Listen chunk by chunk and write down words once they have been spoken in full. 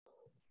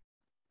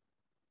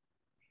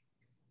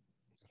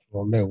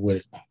On there with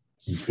it.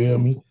 You feel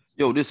me?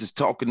 Yo, this is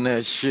talking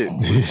that shit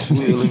with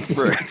Swill and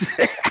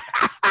Frex.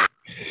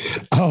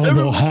 I don't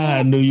know how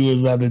I knew you was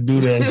about to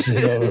do that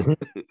shit.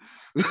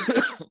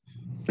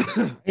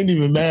 Ain't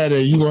even mad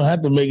at you. Gonna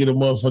have to make it a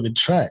motherfucking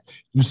track.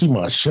 You see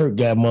my shirt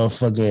got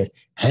motherfucking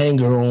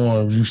hanger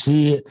on. You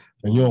see it?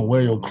 And you don't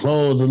wear your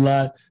clothes a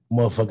lot.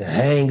 Motherfucking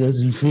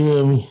hangers. You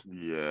feel me?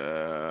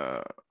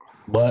 Yeah.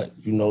 But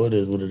you know it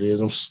is what it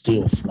is. I'm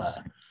still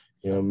fly.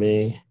 You know what I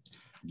mean?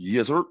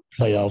 Yes, sir.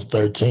 Playoff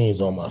 13s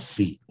on my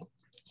feet.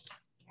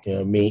 You know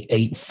what I mean?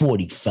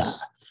 845.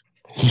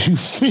 You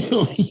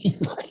feel me?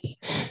 Like,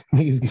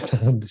 niggas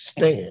gotta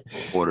understand.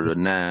 Order the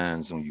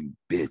nines on you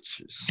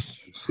bitches.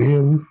 You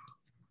feel me?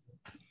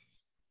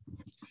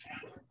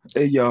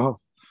 Hey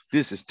y'all,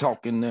 this is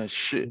talking that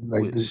shit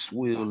Like with this.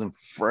 Swill and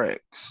Frex.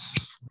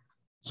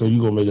 So you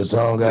gonna make a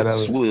song out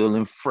of it? Swill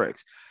and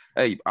Frex.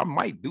 Hey, I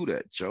might do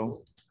that,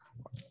 Joe.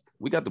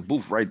 We got the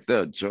booth right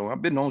there, Joe.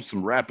 I've been on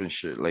some rapping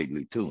shit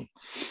lately too.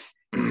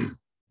 And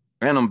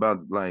I'm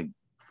about like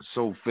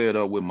so fed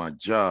up with my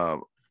job.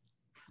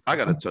 I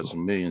gotta touch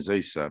some millions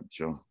ASAP,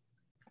 Joe.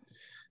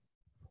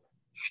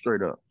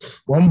 Straight up.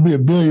 Well, I'm gonna be a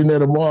billionaire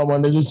tomorrow, my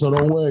nigga. So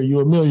don't worry, you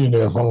a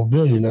millionaire if I'm a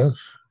billionaire.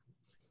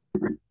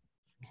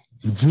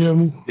 You feel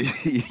me?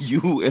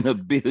 You and a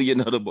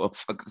billion other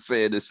motherfuckers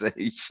saying the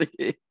same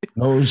shit.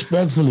 No,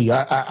 respectfully,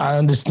 I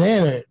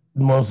understand that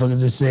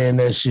motherfuckers is saying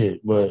that shit,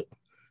 but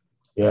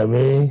you know what I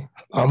mean?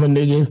 I'm a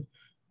nigga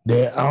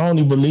that I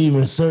only believe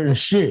in certain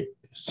shit.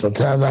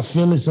 Sometimes I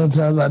feel it,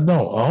 sometimes I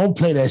don't. I don't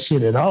play that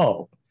shit at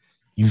all.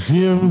 You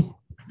feel me?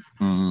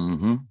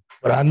 Mm-hmm.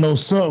 But I know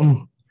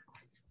something.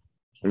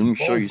 Let me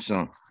show you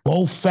something.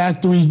 Both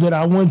factories that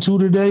I went to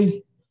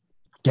today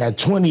got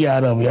 20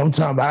 out of me. I'm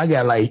talking about I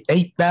got like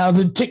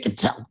 8,000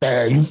 tickets out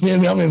there. You feel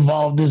me? I'm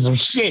involved in some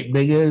shit,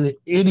 nigga.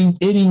 Any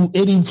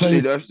place. See,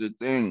 that's the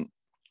thing.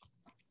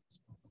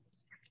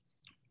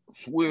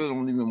 Swear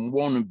don't even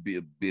want to be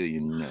a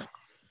billionaire.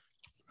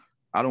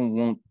 I don't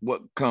want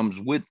what comes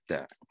with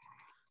that.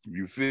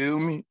 You feel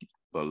me?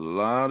 A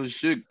lot of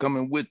shit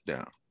coming with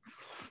that.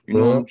 You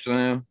know what I'm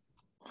saying?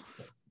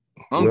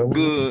 I'm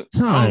good. It's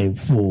time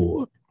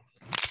for.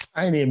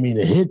 I didn't mean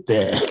to hit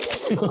that.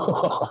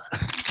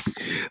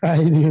 I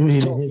didn't even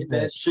mean to hit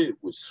that shit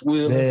with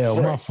Swill.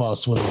 Damn, my fault,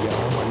 Swill,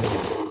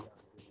 y'all.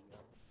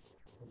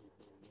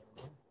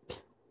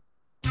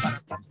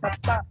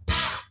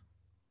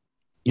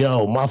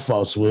 Yo, my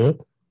fault,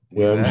 Swill.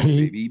 Yeah, I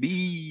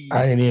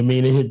didn't even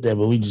mean to hit that,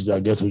 but I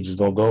guess we just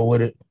gonna go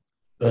with it.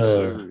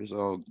 It's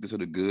all to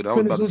the good. I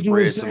was about to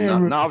spread some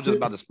knowledge. No, I was just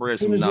about to spread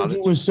some knowledge. What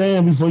you were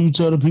saying before you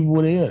tell the people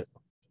where they at.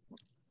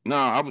 No,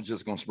 I was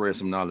just gonna spread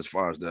some knowledge as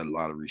far as that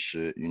lottery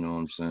shit. You know what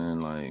I'm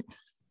saying? Like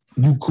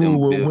you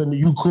cool with when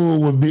you cool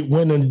with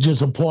winning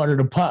just a part of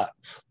the pot.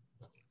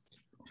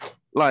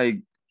 Like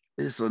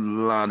it's a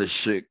lot of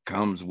shit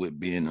comes with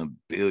being a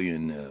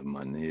billionaire,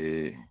 my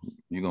nigga.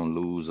 You're gonna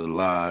lose a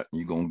lot.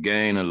 You're gonna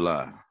gain a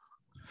lot.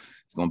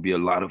 It's gonna be a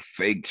lot of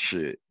fake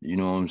shit. You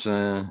know what I'm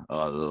saying?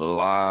 A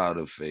lot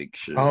of fake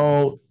shit.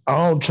 I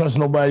don't trust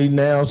nobody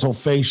now, so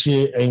fake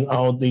shit ain't. I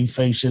don't think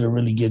fake shit will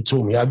really get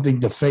to me. I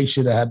think the fake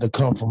shit will have to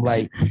come from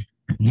like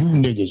you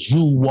niggas,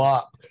 you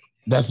WAP.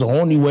 That's the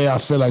only way I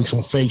feel like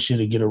some fake shit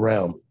to get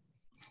around me.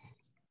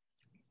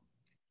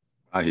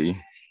 I hear you.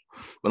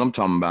 But I'm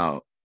talking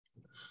about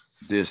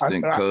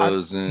distant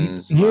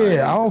cousins. I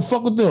don't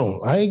fuck with them.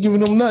 I ain't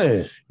giving them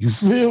nothing. You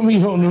feel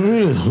me on the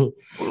real?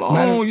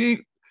 Well,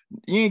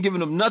 you ain't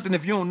giving them nothing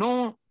if you don't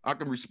know them. I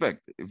can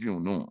respect it if you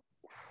don't know them.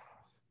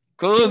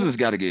 Cousins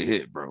got to get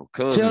hit, bro.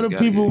 Tell the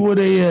people where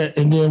they at,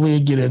 and then we'll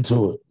get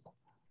into it.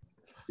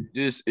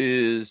 This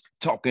is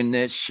Talking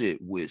That Shit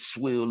with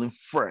Swill and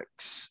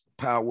Frex,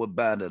 powered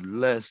by the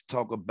Let's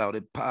Talk About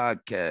It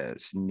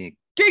podcast.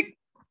 Nikki.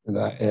 And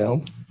I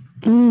am.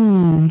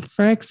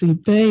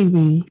 Frexy,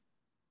 baby.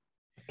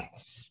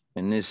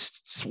 And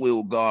this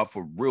Swill God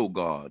for real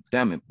God.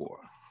 Damn it, boy.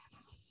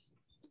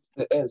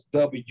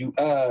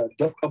 SWI,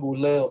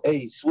 double L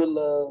A,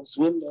 Swiller.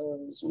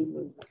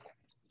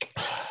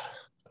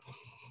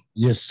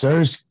 Yes,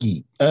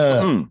 sirski.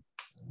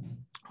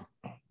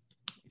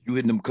 You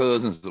hitting them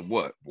cousins or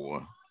what, boy?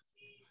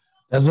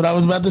 That's what I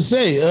was about to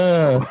say.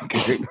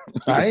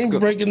 I ain't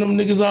breaking them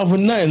niggas off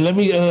with nothing. Let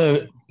me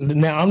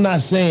now I'm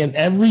not saying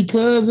every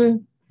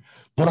cousin,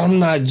 but I'm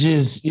not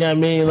just, you know what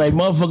I mean? Like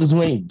motherfuckers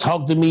who ain't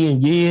talked to me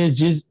in years,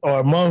 just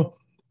or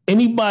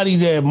anybody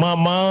that my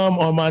mom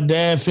or my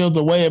dad felt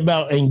the way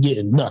about ain't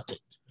getting nothing.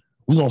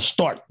 We gonna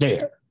start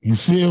there. You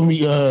feel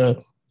me?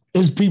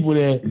 It's people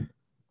that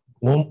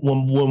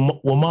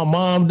when my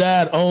mom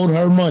died owed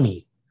her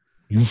money.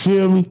 You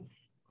feel me?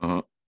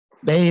 Uh-huh.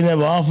 They ain't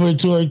never offered it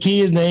to her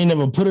kids. They ain't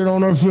never put it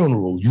on her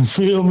funeral. You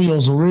feel me?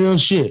 On some real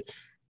shit.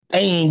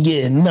 They ain't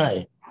getting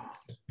nothing.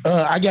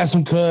 I got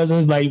some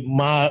cousins, like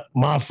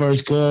my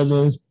first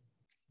cousins.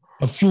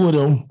 A few of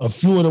them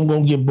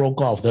gonna get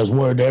broke off. That's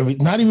word to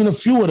not even a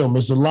few of them.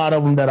 It's a lot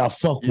of them that I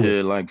fuck with.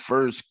 Yeah, like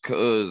first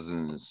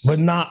cousins. But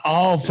not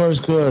all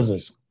first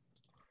cousins.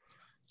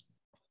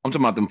 I'm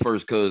talking about them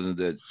first cousins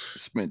that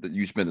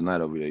you spent the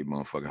night over their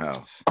motherfucking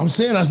house. I'm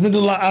saying I spent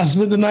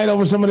the night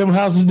over some of them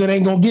houses that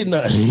ain't gonna get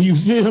nothing. You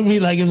feel me?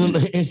 Like it's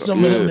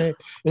some of them that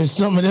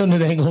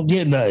ain't gonna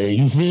get nothing.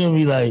 You feel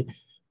me? Like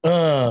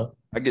I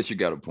guess you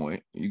got a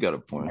point. You got a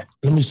point.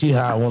 Let me see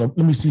how I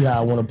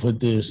wanna put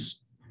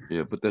this.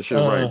 Yeah, put that shit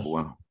right,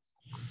 boy.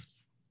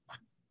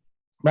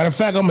 Matter of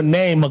fact, I'm gonna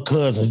name my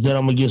cousins that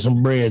I'm gonna get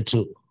some bread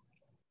to.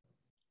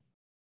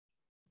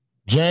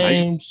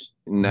 James.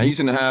 Now you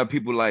gonna have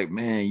people like,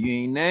 man, you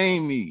ain't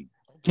name me.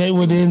 Okay,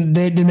 well then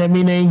that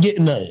mean they ain't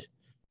getting nothing.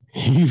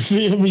 You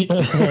feel me? You know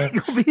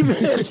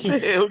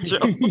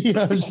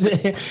what I'm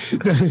saying?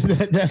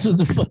 That's what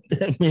the fuck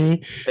that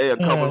means. Hey, a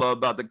couple are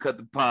about to cut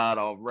the pod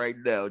off right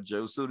now,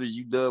 Joe. As soon as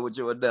you done with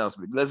your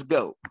announcement, let's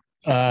go.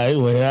 All right,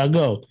 well, here I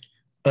go.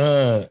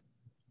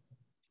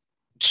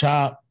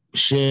 Chop,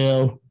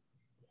 Shell,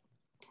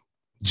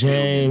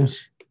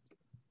 James,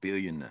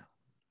 Billionaire.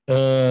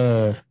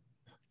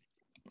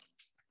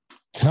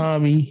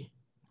 Tommy.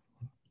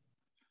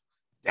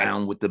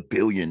 Down with the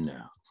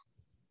billionaire.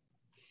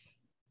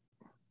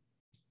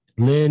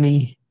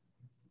 Lenny.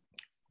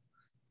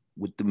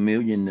 With the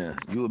millionaire.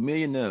 You a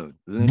millionaire.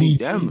 Lenny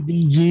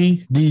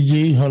DG,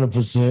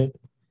 100%.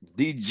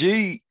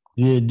 DG.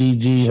 Yeah,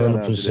 DG, 100%.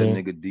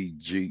 That nigga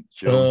DG.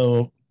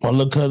 Joe. My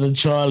little cousin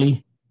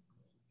Charlie.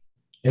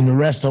 And the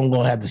rest I'm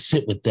gonna have to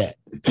sit with that.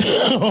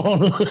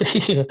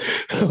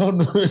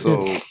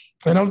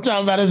 And I'm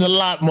talking about there's a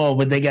lot more,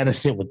 but they gotta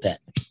sit with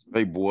that.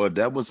 Hey boy,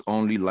 that was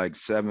only like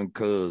 7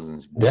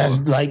 cousins. Boy. That's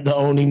like the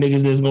only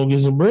niggas that's gonna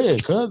get some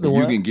bread, cousin.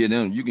 You can get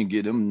them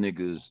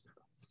niggas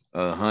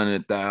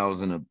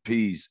 100,000 a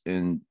piece,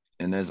 and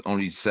that's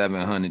only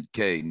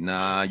 700K.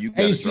 Nah, you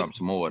gotta drop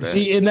some more of that.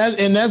 See, and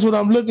that's what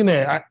I'm looking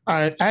at.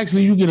 I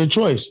actually you get a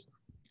choice.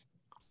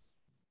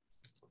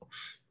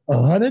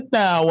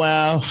 100,000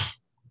 wow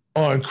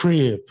or a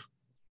crib.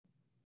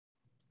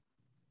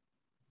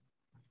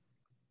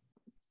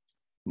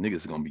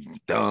 Niggas gonna be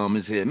dumb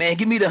as hell. Man,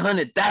 give me the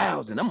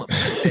 100,000. I'm gonna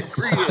pay that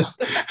crib.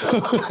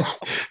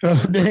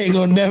 They ain't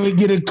gonna never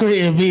get a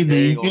crib either.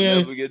 They ain't gonna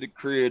never get the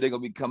crib. They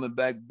gonna be coming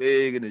back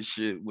big and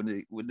shit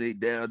when they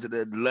down to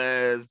that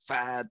last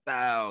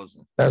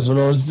 5,000. That's what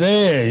I'm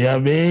saying. You know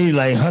what I mean?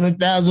 Like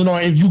 100,000, or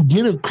if you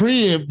get a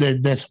crib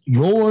that's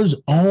yours,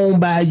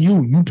 owned by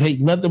you, you pay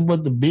nothing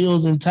but the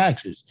bills and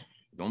taxes.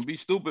 Don't be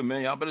stupid,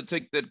 man. Y'all better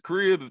take that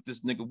crib if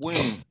this nigga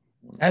wins.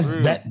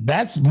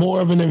 That's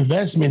more of an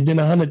investment than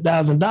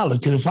 $100,000.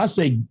 Because if I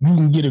say you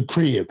can get a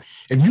crib,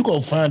 if you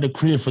go find a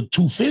crib for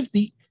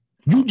 $250,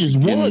 you just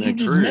won. You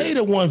just made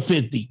a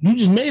 $150. You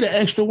just made an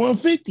extra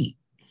 $150.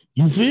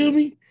 You feel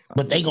me?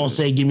 But they gonna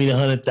say, give me the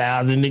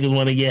 100,000. Niggas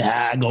want to get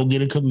high, go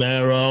get a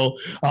Camaro.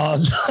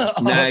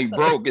 Now he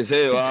broke as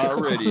hell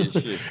already. And,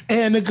 shit.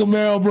 And the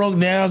Camaro broke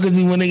down because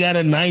he went and got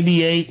a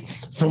 98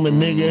 from a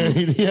nigga.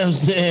 You know what I'm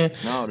saying?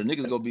 No, the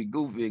niggas gonna be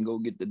goofy and go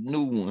get the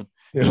new one.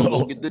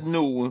 Go get the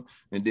new one,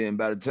 and then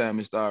by the time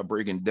it start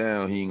breaking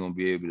down, he ain't gonna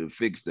be able to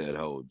fix that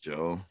hole,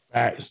 Joe.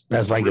 That's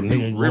like a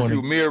nigga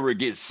rearview mirror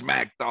gets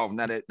smacked off.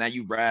 Now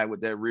you ride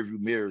with that rearview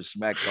mirror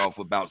smacked off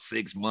for about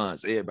 6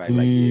 months. Everybody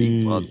like, yeah,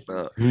 he fucked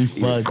up. He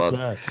fucked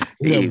up.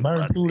 He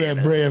burned through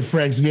that bread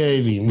Frex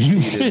gave him.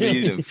 He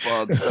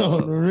fucked up.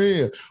 On the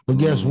real. But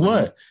guess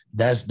what?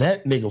 That's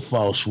that nigga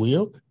fault,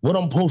 Swill. What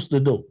I'm supposed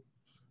to do?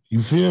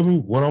 You feel me?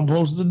 What I'm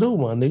supposed to do,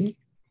 my nigga?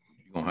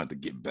 You're gonna have to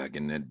get back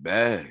in that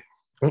bag.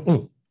 I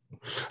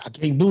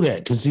can't do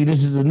that because see,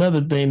 this is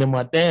another thing that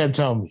my dad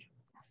told me.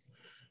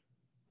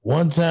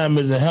 1 time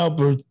as a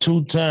helper,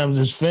 2 times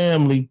as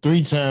family,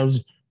 3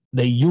 times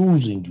they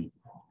using you.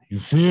 You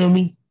feel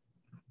me?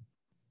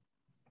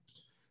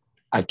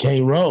 I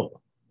can't roll.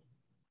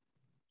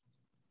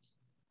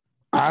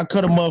 I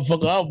cut a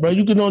motherfucker out, bro.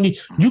 You can only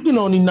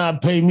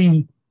not pay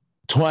me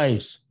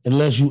twice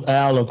unless you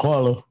Al or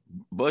Carla.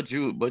 But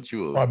you a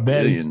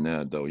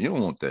billionaire though. You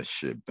don't want that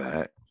shit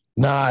back.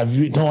 Nah, I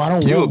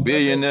don't. You a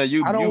billionaire.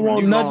 I don't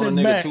want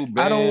nothing back.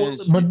 I don't.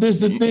 But this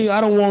the thing.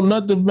 I don't want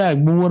nothing back.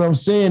 But what I'm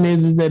saying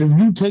is that if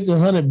you take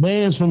 100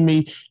 bands from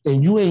me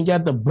and you ain't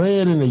got the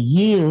bread in a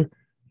year,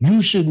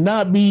 you should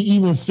not be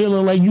even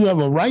feeling like you have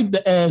a right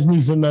to ask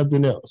me for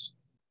nothing else.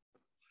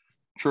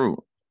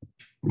 True,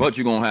 but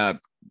you're gonna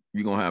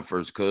have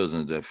first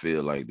cousins that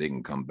feel like they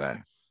can come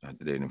back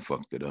after they done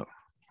fucked it up.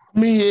 I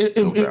mean,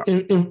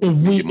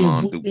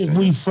 if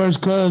we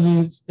first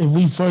cousins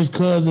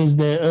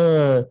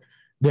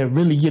that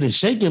really get it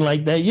shaking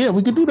like that, yeah,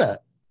 we could do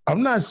that.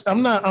 I'm not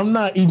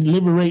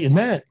liberating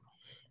that.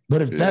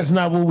 But if that's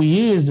not what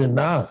we is, then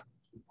nah,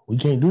 we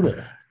can't do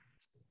that.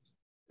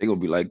 They gonna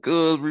be like,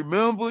 "Cuz,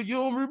 remember? You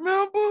don't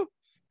remember?"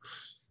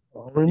 I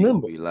don't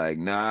remember. Be like,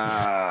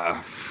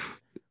 nah.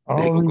 I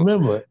don't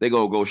remember. They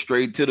gonna go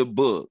straight to the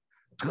book.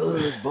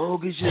 Cuz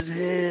bogus as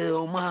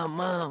hell, my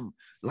mom.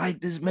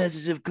 Like this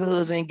message if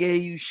cuz ain't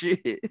gave you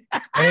shit.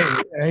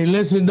 hey,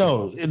 listen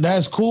though,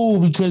 that's cool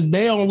because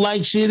they don't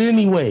like shit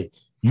anyway.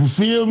 You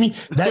feel me?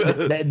 That's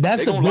the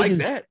biggest.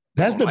 Like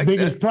that's the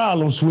biggest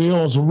problem, Swill,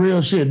 on some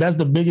real shit. That's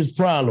the biggest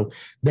problem.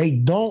 They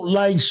don't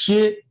like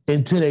shit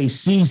until they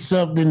see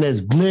something that's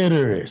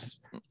glitterous.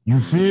 You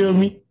feel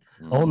me?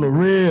 On the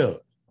real.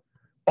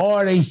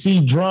 Or they see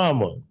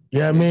drama. You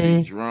know what I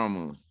mean?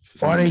 Drama.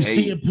 Or they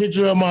see a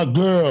picture of my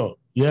girl.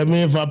 You know what I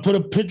mean? If I put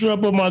a picture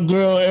up of my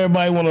girl,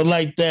 everybody want to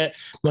like that.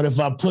 But if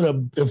I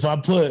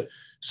put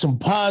some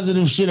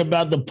positive shit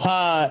about the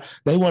pod,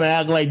 they want to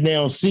act like they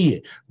don't see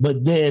it.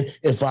 But then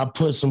if I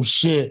put some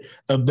shit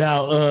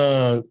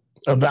about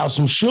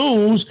some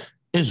shoes,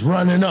 it's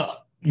running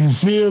up. You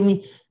feel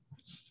me?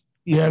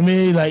 You know what I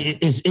mean? Like,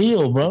 it's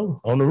ill, bro,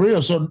 on the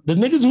real. So the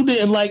niggas who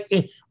didn't like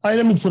it, all right,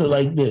 let me put it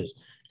like this.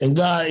 And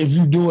God, if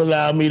you do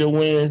allow me to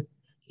win,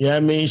 you know what I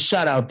mean?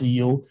 Shout out to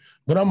you.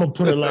 But I'm going to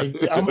put it like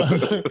this. I'm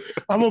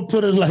going to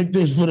put it like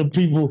this for the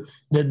people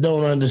that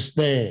don't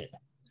understand.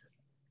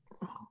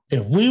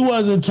 If we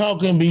wasn't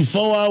talking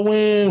before I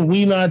win,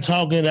 we not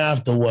talking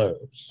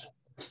afterwards.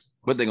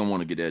 But they going to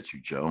want to get at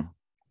you, Joe.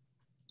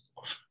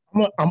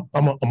 I'm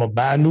gonna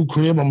buy a new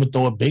crib. I'm gonna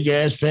throw a big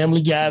ass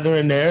family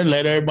gathering there.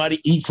 Let everybody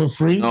eat for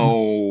free.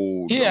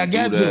 No, yeah, I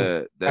got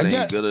to. That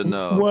ain't good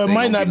enough. Well, it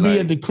might not be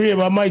at the crib.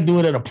 I might do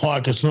it at a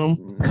park or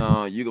something.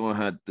 No, you're gonna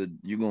have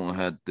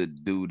to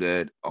do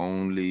that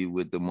only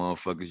with the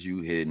motherfuckers you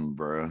hitting,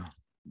 bro.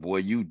 Boy,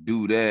 you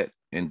do that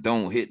and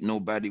don't hit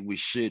nobody with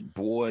shit,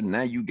 boy.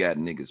 Now you got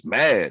niggas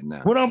mad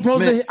now. What I'm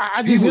supposed to?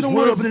 I just hit him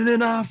with it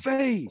in our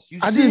face.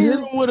 I just hit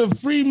him with a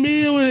free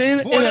meal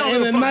and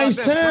a nice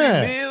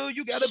time. Free meal,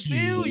 you got $1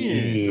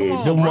 billion.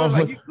 Yeah, them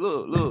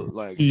motherfuckers.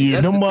 Like,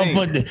 yeah, them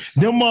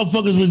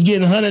motherfuckers was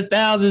getting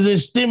 100,000s in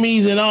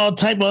stimmies and all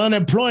type of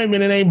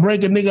unemployment and ain't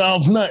break a nigga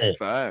off nothing.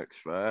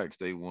 Facts.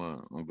 They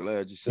won. I'm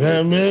glad you said.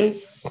 Yeah, man.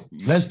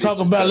 Let's talk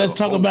about the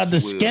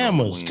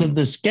scammers, because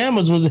the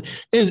scammers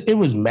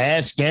was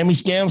mad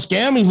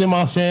scammies in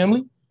my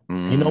family.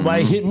 Ain't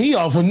nobody hit me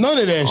off of none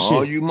of that shit.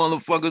 All you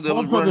motherfuckers that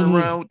was running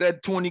around with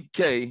that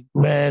 20K.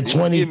 Man,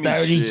 20,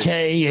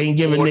 30K ain't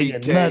giving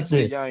nigga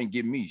nothing. Y'all ain't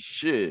give me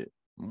shit,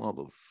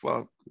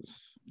 motherfuckers.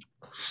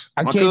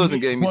 My cousin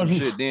gave me some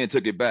shit, then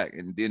took it back,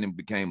 and then it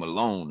became a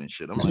loan and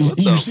shit. I'm like,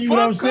 you see what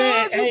I'm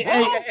saying?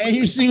 Hey,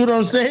 you see what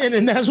I'm saying?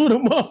 And that's what a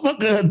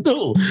motherfucker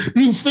do.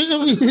 You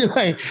feel me?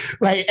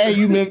 like, hey,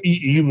 you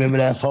remember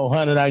that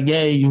 400 I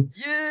gave you?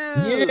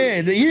 Yeah.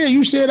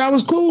 You said I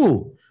was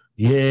cool.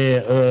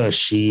 Yeah,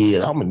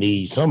 shit, I'm gonna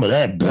need some of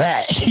that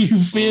back. You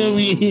feel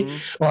me?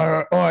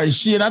 Or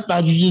shit, I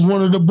thought you just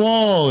wanted to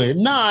borrow it.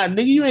 Nah,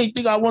 nigga, you ain't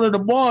think I wanted to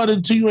borrow it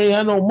until you ain't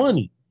had no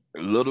money.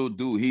 Little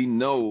dude, he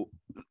know.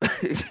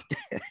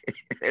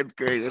 That's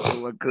crazy. That's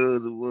what my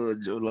cousin was,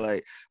 Joe.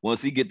 Like,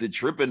 once he get the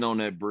tripping on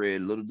that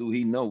bread, little dude,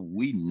 he know.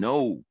 We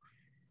know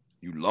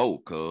you low,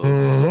 cuz.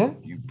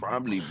 You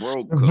probably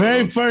broke. The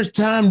very first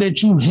time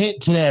that you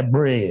hit to that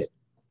bread,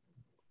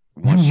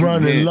 you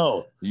running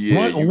low.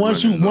 Yeah,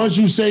 once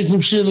you say some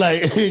shit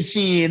like,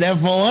 shit, that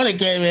 400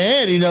 came in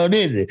handy though,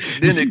 didn't it?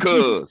 Then it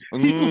cuz.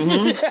 What you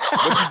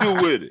do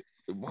with it?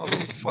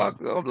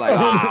 Motherfucker. I'm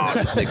like,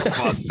 this nigga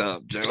fucked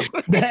up, Joe.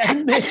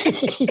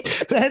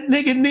 that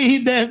nigga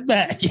need that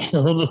back.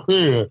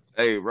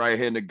 Hey, right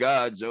hand to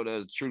God, Joe,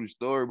 that's a true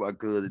story. My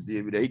cousin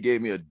did me that. He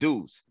gave me a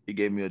deuce.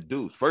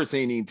 First,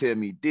 he didn't even tell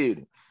me he did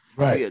it.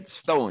 Right. We had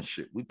stolen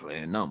shit. We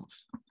playing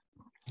numbers.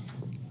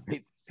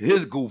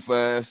 His goof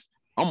ass.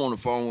 I'm on the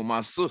phone with my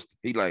sister.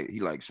 He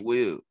like,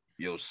 Swill,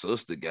 your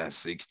sister got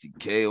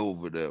 60K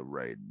over there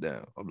right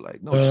now. I'm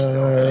like, no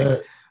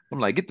shit. I'm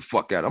like, get the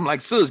fuck out. I'm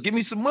like, sis, give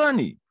me some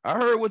money. I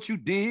heard what you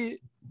did.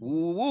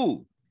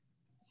 Woo.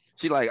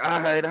 She like,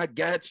 all right, I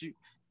got you.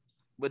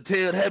 But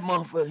tell that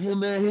motherfucker,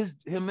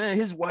 him and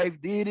his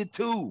wife did it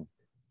too.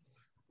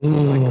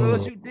 I'm like,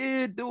 cuz you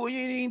did do it. You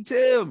didn't even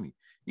tell me.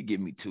 He give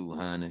me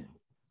 200.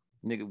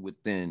 Nigga,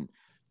 within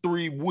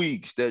 3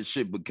 weeks, that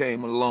shit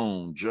became a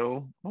loan,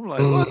 Joe. I'm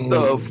like, what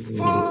the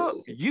fuck?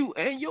 You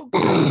and your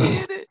girl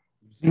did it?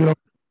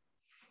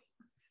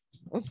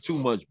 That's too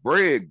much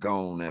bread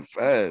gone that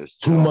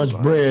fast. Too much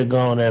bread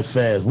gone that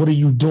fast. What are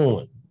you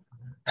doing?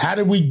 How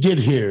did we get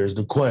here is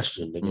the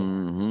question,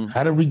 nigga.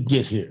 How did we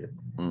get here?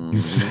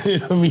 You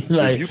feel me?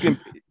 Like,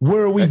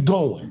 where are we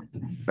going?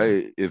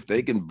 Hey, if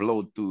they can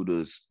blow through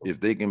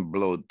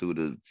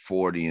the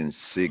 40 and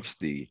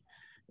 60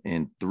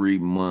 in 3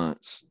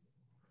 months,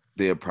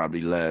 they'll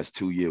probably last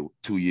 2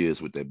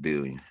 years with that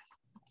billion.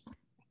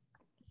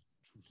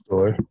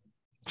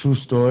 True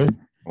story.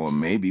 Or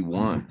maybe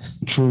 1.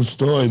 True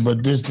story.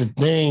 But this the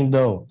thing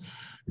though.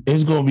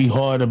 It's gonna be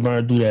hard to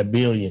burn through that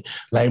billion.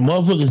 Like,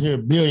 motherfuckers hear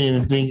 $1 billion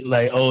and think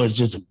like, oh, it's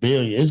just $1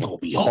 billion. It's gonna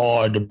be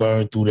hard to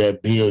burn through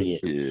that billion.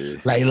 Yeah.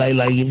 Like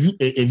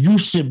if you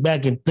sit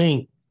back and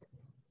think,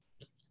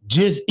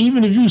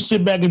 even if you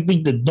sit back and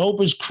think the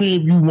dopest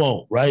crib you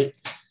want, right?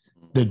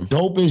 The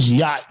dopest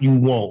yacht you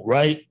want,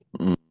 right?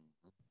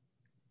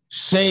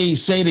 Say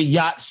the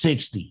yacht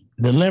 60.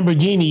 The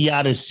Lamborghini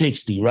yacht is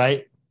 60,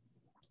 right?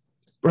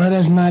 Bro,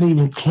 that's not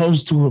even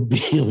close to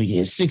 $1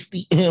 billion.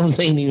 60 M's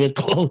ain't even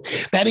close.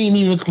 That ain't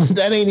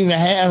even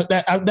half.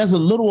 That's a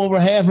little over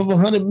half of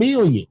 100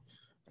 million.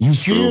 You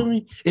feel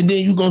me? And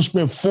then you gonna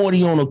spend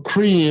 40 on a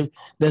crib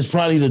that's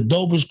probably the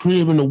dopest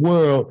crib in the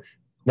world.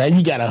 Now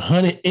you got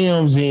 100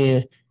 M's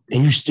in,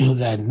 and you still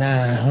got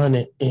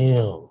 900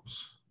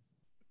 M's.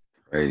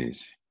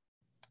 Crazy.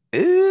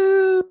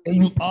 Ew.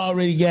 And you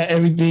already got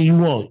everything you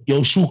want.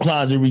 Your shoe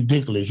closet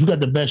ridiculous. You got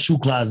the best shoe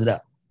closet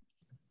out.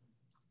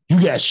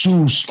 You got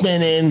shoes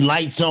spinning,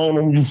 lights on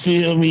them. You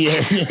feel me? You know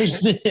what I'm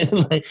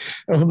saying? Like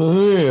on the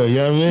real, you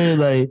know what I mean?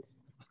 Like,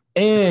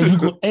 and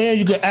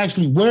you can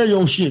actually wear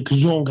your shit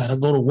because you don't gotta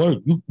go to work.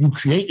 You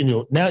creating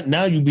your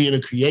now you being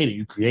a creator.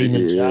 You creating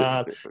a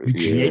job. You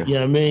create, you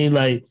know what I mean?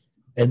 Like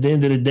at the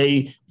end of the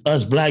day,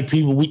 us black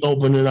people, we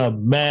opening up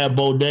mad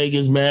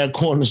bodegas, mad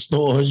corner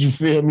stores. You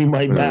feel me?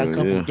 Might buy a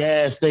couple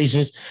gas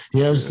stations.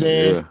 You know what I'm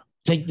saying? Yeah.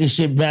 Take this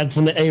shit back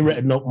from the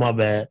A-Rap. Nope, my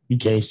bad. You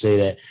can't say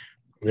that.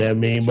 You know what I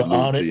mean? But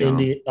all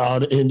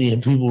the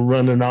Indian people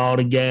running all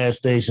the gas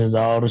stations,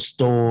 all the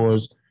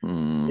stores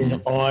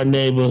in our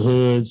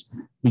neighborhoods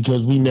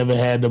because we never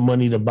had the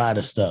money to buy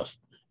the stuff.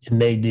 And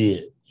they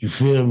did. You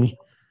feel me?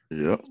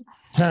 Yep.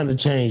 Time to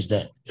change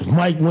that. If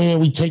Mike win,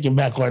 we taking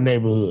back our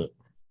neighborhood.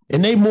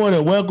 And they more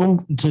than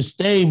welcome to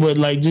stay, but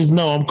like just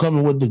know I'm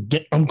coming with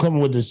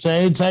the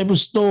same type of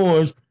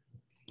stores,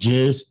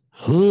 just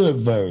hood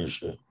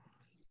version.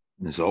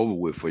 It's over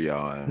with for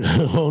y'all.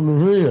 On the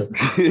real.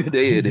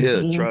 They in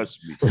here,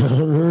 trust me. On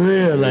the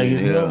real, like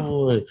it's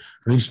over with.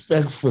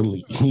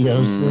 Respectfully. You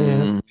know what I'm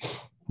saying?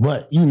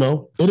 But you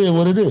know, it is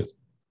what it is.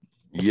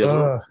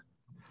 Yes.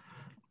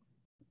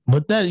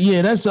 But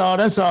that's all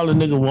the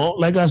nigga want.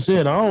 Like I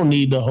said, I don't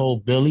need the whole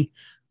Billy.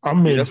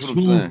 I'm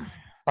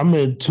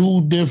in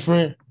two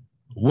different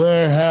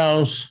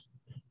warehouse.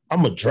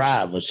 I'm a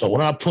driver. So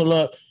when I pull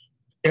up,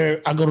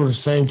 I go to the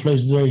same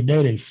places every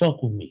day. They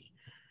fuck with me.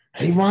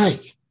 Hey,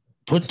 Mike,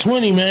 put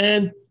 20,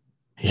 man.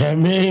 Yeah,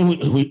 man,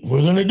 we're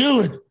going to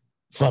do it.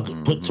 Fuck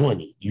it, put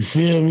 20. You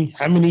feel me?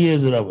 How many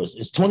years of us?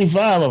 It's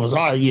 25 of us.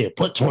 All right, yeah,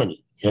 put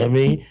 20. You know what I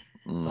mean?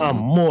 I'm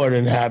more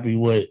than happy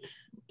with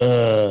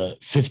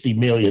 $50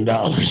 million.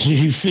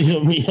 You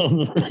feel me?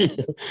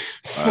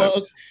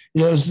 Fuck.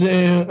 You know what I'm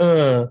saying?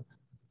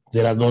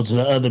 Then I go to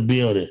the other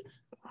building.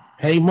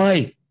 Hey,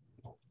 Mike,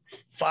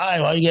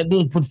 5. All you gotta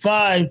do is put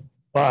 5.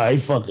 All right,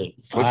 fuck it.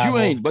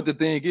 But the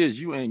thing is,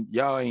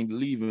 y'all ain't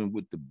leaving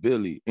with the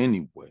Billy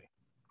anyway.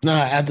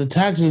 Nah, at the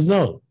taxes,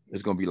 no.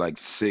 It's gonna be like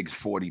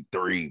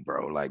 643,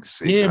 bro. Like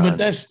 6. Yeah, but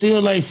that's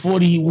still like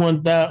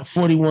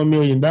 $41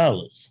 million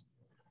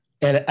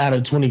out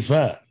of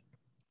 25.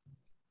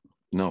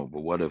 No,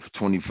 but what if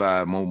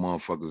 25 more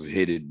motherfuckers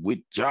hit it with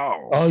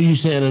y'all? Oh, you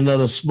saying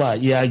another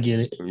spot? Yeah, I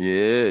get it.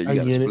 Yeah, you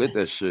gotta split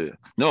that shit.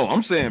 No,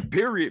 I'm saying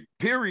period.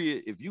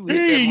 If you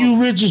hit that,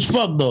 you rich as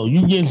fuck though.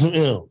 You getting some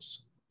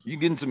M's. You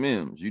getting some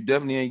M's. You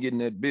definitely ain't getting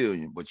that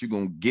billion, but you're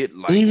gonna get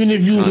like even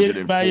if you hit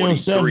it by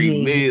yourself,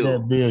 you get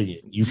that billion.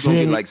 You feel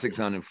gonna get like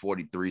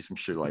 643, some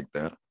shit like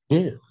that.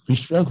 Yeah,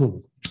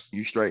 respectfully.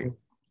 You straight.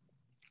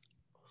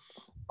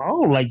 I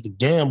don't like to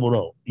gamble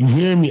though. You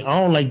hear me? I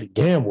don't like to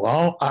gamble.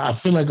 I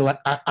feel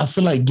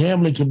like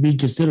gambling can be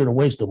considered a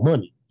waste of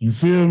money. You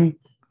feel me?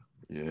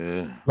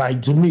 Yeah.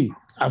 Like to me,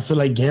 I feel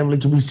like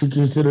gambling can be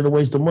considered a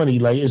waste of money.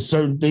 Like it's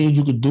certain things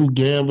you can do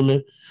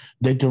gambling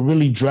that can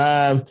really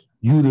drive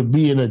you to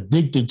being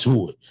addicted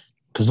to it.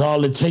 Cause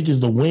all it takes is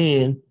the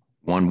win.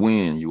 One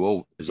win, you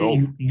over. It's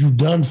over. You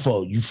done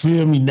for. You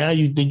feel me? Now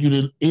you think you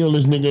the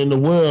illest nigga in the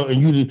world,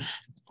 and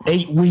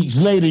 8 weeks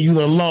later you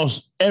done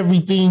lost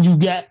everything you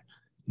got.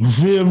 You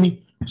feel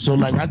me? So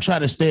like I try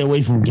to stay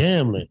away from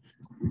gambling.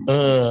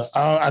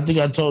 I think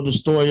I told the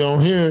story on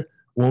here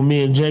when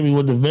me and Jamie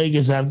went to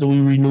Vegas after we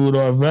renewed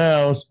our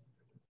vows.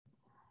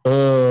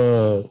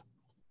 I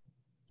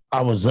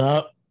was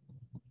up,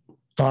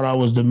 thought I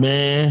was the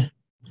man.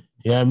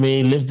 You know what I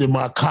mean? Lifted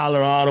my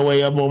collar all the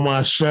way up on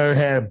my shirt,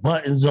 had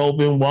buttons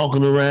open,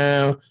 walking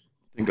around. I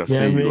think I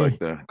seen you like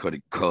that. Cut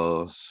it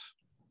cuz.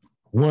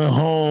 Went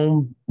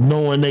home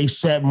knowing they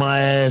sat my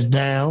ass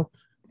down.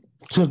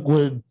 Took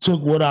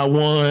what I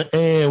won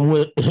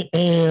and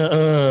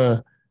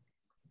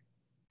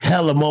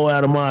hella more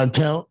out of my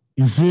account.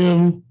 You feel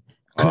me?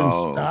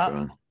 Couldn't stop.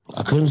 Okay.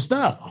 I couldn't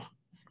stop.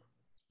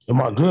 And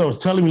my girl was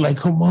telling me like,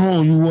 "Come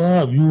on, you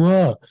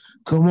up.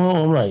 Come on."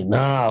 I'm like,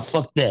 "Nah,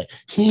 fuck that."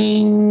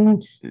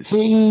 Hing.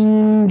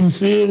 You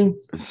feel me?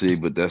 See,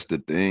 but that's the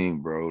thing,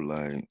 bro.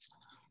 Like,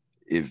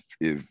 if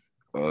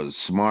a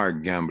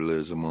smart gambler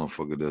is a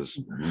motherfucker that's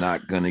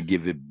not gonna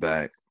give it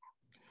back.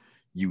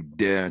 You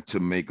dare to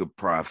make a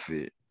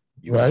profit.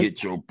 You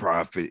get your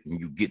profit and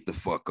you get the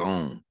fuck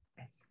on.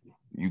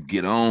 You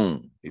get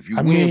on. If you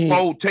win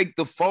 4, take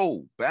the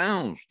 4.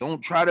 Bounce.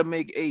 Don't try to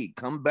make 8.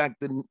 Come back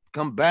and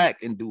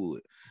do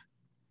it.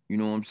 You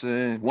know what I'm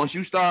saying? Once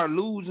you start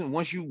losing,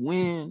 once you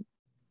win,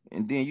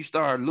 and then you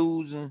start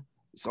losing,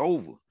 it's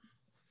over.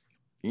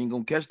 You ain't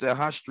gonna catch that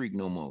hot streak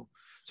no more.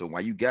 So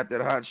while you got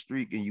that hot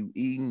streak and you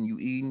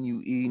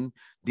eating,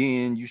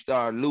 then you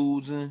start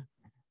losing.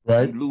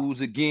 Right. You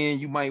lose again,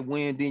 you might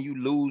win, then you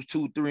lose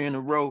 2, 3 in a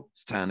row.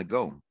 It's time to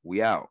go.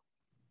 We out.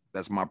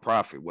 That's my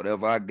profit.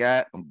 Whatever I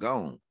got, I'm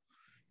gone.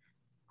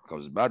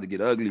 Because it's about to get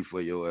ugly for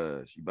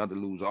your ass. You about to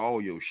lose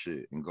all your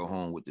shit and go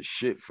home with the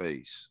shit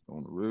face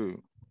on the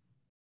road.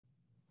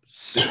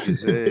 Sick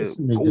as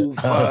hell. Cool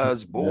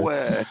fires,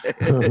 boy.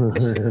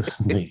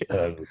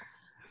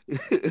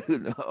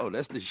 No,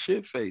 that's the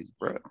shit face,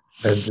 bro.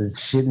 That's the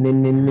shitting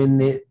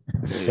in it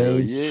Hell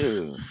face.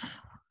 yeah.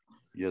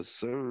 Yes,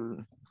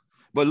 sir.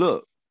 But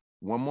look,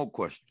 one more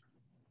question.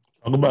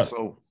 Talk about it.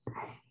 So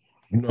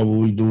You know what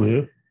we do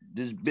here?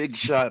 this big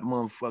shot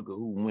motherfucker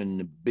who win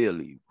the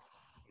Billy,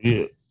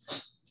 Yeah.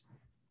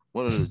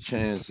 what are the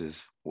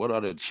chances? What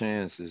are the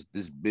chances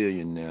this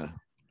billionaire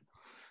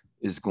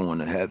is going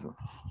to heaven?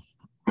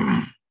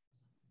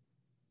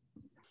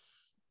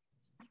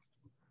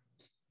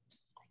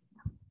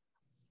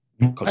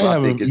 Because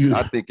I think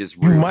it's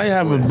you real. might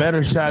have a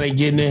better shot at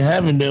getting in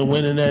heaven than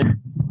winning that.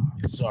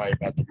 Sorry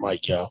about the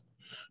mic, y'all.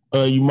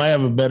 You might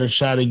have a better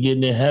shot at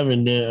getting in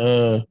heaven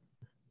than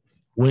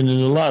winning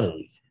the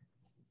lottery.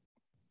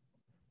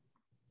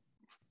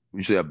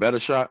 You say a better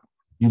shot?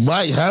 You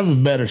might have a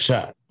better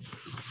shot.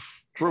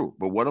 True,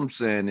 but what I'm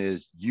saying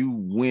is, you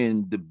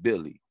win the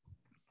Billy.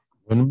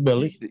 Win the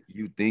Billy.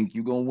 You think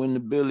you're gonna win the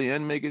Billy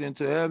and make it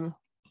into heaven?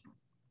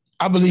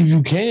 I believe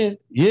you can.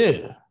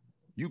 Yeah.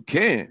 You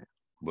can,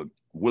 but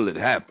will it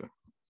happen?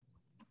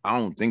 I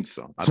don't think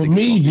so. For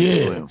me,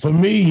 yeah. For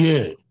me,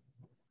 yeah.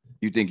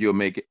 You think you'll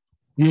make it?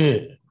 Yeah.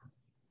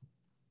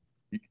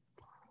 I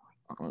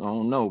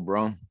don't know,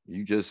 bro.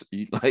 You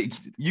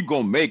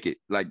gonna make it.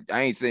 Like,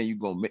 I ain't saying you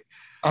gonna make.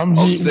 I'm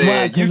just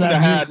saying because I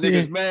just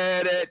niggas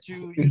mad at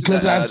you.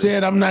 Because I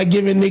said I'm not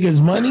giving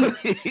niggas money,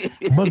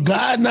 but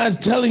God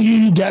not telling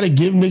you got to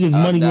give niggas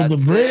money with the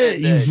bread.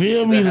 You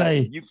feel me?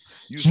 Like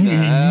you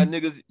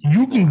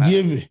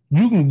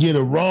can get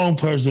a wrong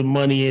person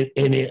money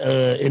and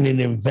it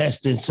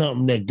invest in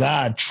something that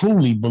God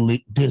truly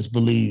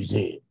disbelieves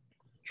in.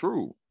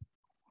 True.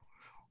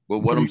 But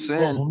what I'm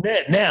saying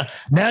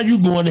now you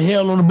going to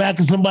hell on the back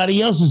of somebody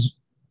else's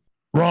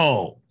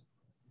wrong.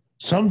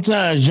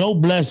 Sometimes your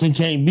blessing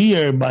can't be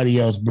everybody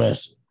else's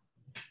blessing.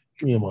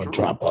 Me and my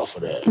drop off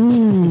of that.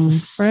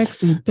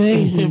 Frexy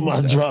baby. Hit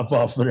my drop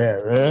off of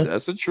that, man.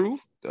 That's the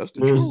truth. That's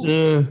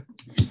the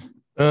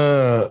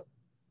truth.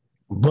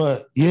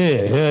 But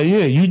yeah, hell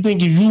yeah. You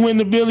think if you win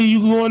the Billy, you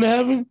going to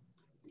heaven?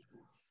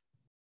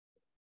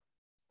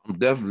 I'm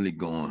definitely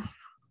going,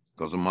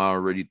 because I'm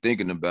already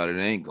thinking about it.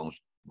 It ain't gonna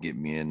get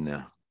me in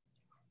there.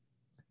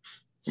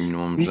 You know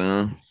what I'm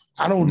saying?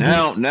 I don't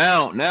now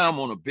I'm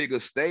on a bigger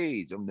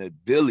stage. I'm that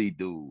Billy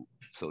dude.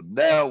 So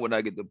now when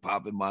I get to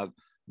pop in my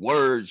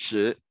word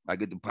shit, I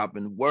get to pop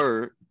in the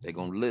word, they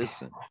gonna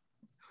listen.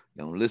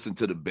 They gonna listen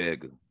to the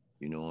beggar.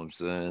 You know what I'm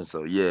saying?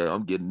 So yeah,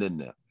 I'm getting in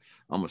there.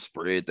 I'm gonna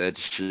spread that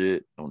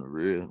shit on the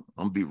real. I'm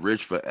gonna be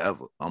rich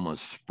forever. I'm gonna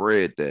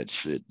spread that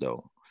shit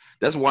though.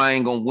 That's why I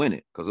ain't gonna win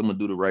it, because I'm gonna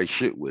do the right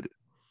shit with it.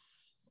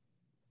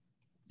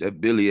 That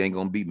Billy ain't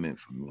gonna be meant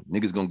for me.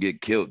 Niggas gonna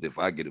get killed if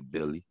I get a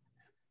Billy.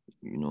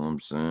 You know what I'm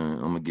saying?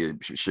 I'm gonna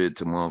get shit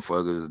to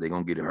motherfuckers. They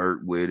gonna get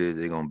hurt with it.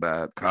 They gonna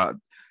buy a cop.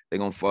 They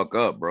gonna fuck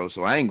up, bro.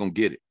 So I ain't gonna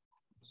get it.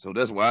 So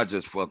that's why I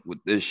just fuck with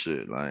this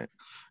shit. Like,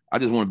 I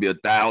just want to be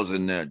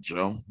 1,000 there,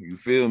 Joe. You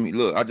feel me?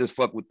 Look, I just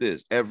fuck with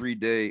this. Every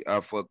day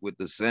I fuck with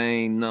the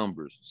same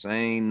numbers,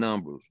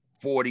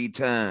 40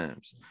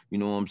 times. You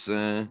know what I'm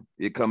saying?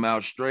 It come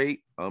out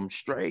straight, I'm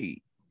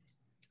straight.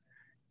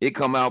 It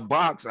come out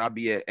box, I'll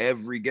be at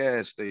every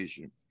gas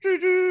station.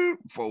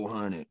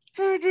 400.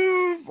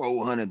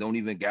 400. Don't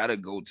even gotta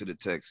go to the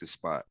Texas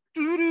spot.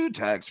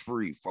 Tax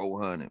free.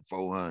 400.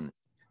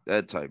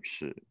 That type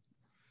shit.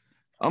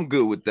 I'm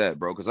good with that,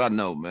 bro, because I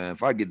know, man,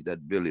 if I get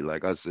that Billy,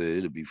 like I said,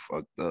 it'll be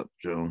fucked up,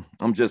 Joe.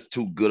 I'm just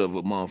too good of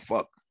a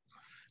motherfucker.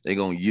 They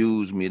gonna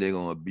use me, they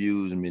gonna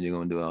abuse me, they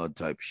gonna do all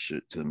type of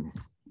shit to me.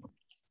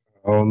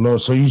 Oh no,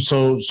 so you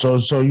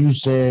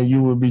saying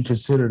you would be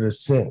considered a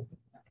simp?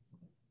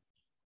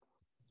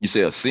 You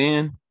say a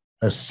sin?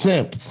 A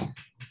simp.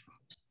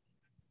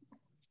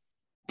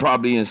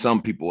 Probably in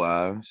some people's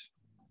eyes.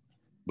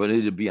 But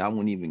it'd be, I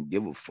wouldn't even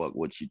give a fuck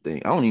what you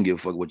think. I don't even give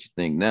a fuck what you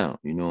think now.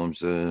 You know what I'm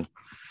saying?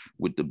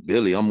 With the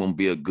Billy, I'm gonna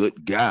be a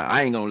good guy.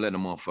 I ain't gonna let a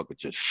motherfucker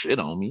just shit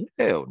on me.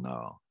 Hell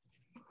no.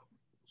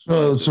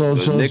 So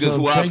niggas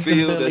who I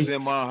feel Billy, that's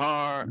in my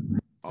heart.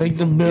 Take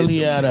the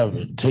Billy out of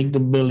it. Take the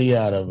Billy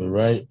out of it,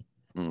 right?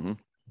 Mm-hmm.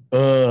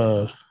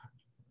 A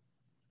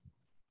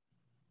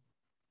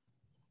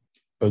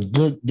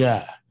good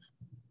guy.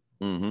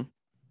 Mm-hmm.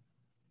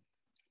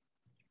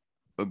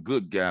 A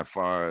good guy,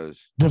 far as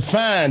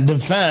define.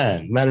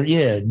 Matter,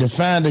 yeah.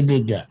 Define the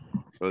good guy.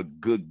 A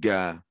good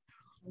guy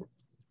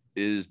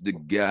is the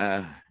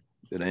guy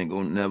that ain't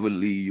gonna never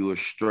lead you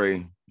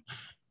astray.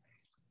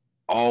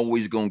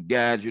 Always gonna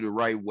guide you the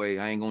right way.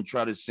 I ain't gonna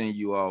try to send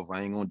you off.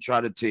 I ain't gonna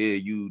try to tell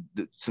you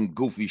some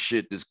goofy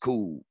shit that's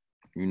cool.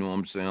 You know what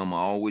I'm saying? I'm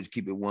gonna always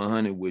keep it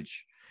 100 with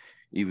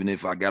you, even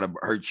if I gotta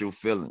hurt your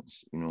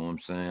feelings. You know what I'm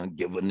saying? I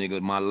give a nigga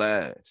my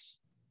last.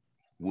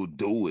 We'll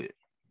do it.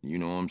 You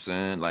know what I'm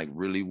saying? Like,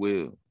 really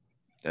will.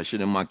 That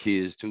shit in my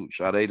kids too.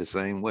 Sade the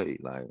same way.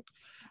 Like,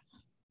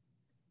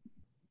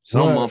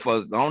 some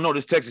motherfuckers, I don't know,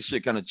 this Texas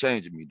shit kind of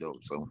changing me though.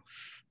 So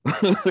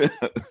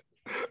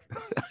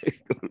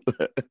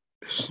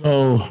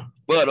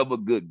but I'm a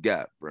good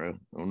guy, bro.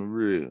 On the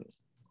real.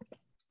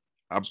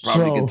 I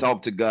probably can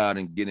talk to God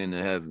and get into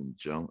heaven,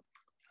 Joe.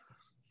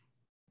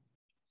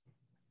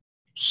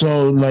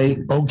 So, like,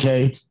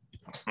 okay,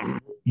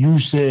 you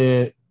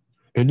said,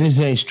 and this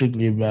ain't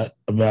strictly about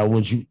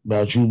you,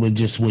 but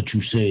just what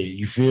you said.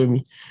 You feel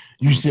me?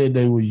 You said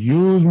they would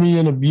use me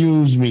and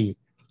abuse me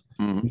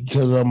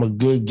because I'm a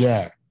good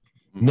guy.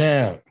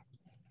 Now,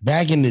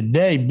 back in the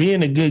day,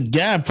 being a good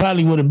guy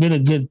probably would have been a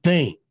good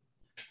thing,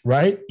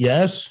 right?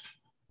 Yes.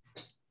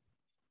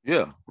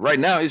 Yeah. Right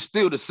now, it's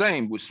still the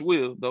same with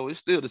Swill, though. It's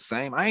still the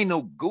same. I ain't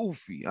no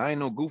goofy. I ain't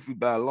no goofy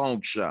by a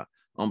long shot.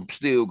 I'm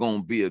still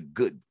gonna be a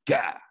good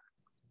guy.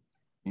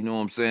 You know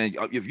what I'm saying?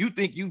 If you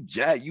think you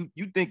jack, you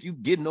think you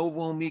getting over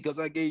on me because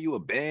I gave you a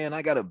band,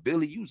 I got a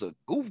Billy, you's a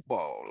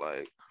goofball.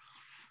 Like,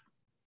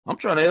 I'm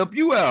trying to help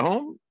you out,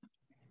 homie.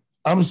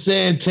 I'm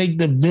saying take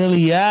the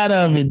Billy out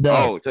of it,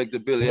 though. Oh, take the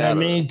Billy You know out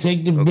what of I mean? it.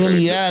 Take the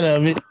Billy out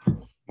of it.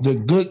 The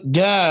good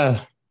guy.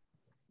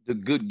 The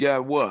good guy,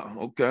 what?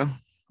 Okay.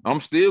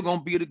 I'm still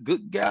gonna be the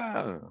good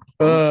guy.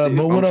 But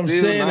what I'm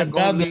still saying not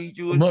about gonna lead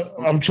you. but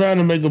I'm trying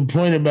to make a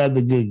point about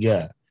the good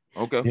guy.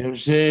 Okay. You know what I'm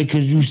saying?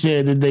 Because you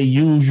said that they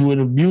use you and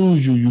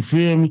abuse you. You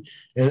feel me?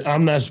 And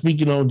I'm not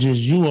speaking on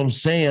just you. I'm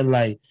saying,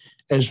 like,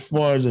 as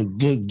far as a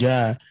good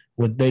guy,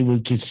 what they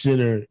would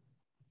consider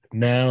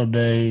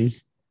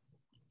nowadays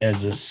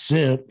as a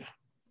simp.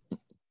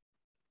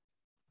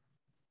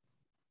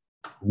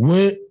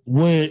 Where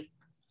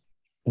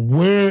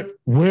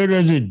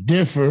does it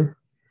differ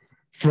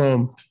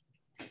from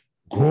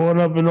growing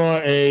up in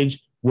our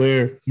age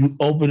where you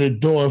open the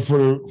door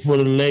for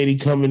the lady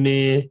coming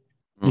in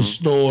the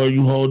store,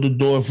 you hold the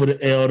door for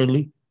the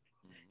elderly?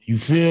 You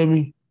feel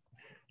me?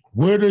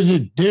 Where does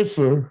it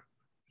differ?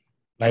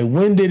 Like,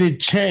 when did it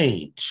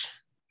change?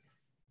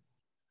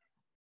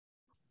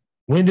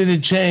 When did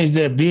it change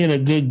that being a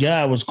good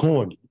guy was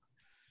corny?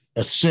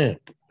 A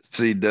simp.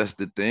 See, that's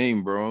the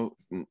thing, bro.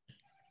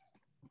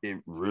 It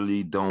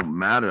really don't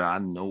matter. I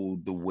know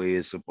the way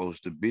it's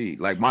supposed to be.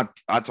 Like,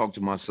 I talk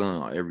to my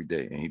son every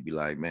day, and he'd be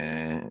like,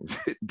 "Man,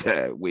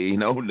 Dad, we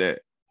ain't on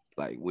that.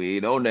 Like, we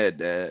ain't on that,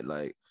 Dad.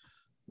 Like,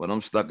 but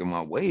I'm stuck in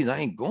my ways. I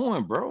ain't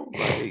going, bro.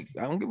 Like,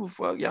 I don't give a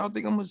fuck. Y'all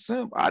think I'm a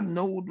simp? I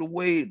know the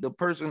way, the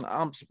person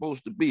I'm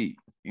supposed to be.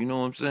 You know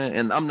what I'm saying?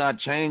 And I'm not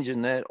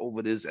changing that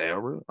over this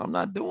era. I'm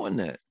not doing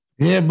that.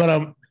 Yeah,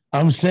 but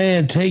I'm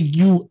saying take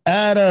you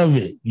out of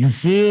it. You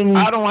feel me?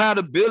 I don't have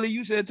the Billy.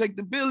 You said take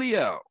the Billy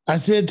out. I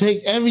said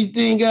take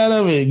everything out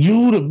of it.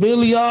 You, the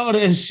Billy, all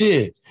that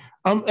shit.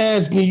 I'm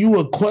asking you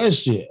a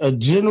question, a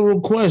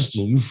general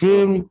question. You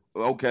feel me?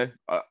 Okay.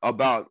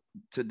 About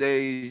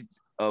today's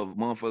of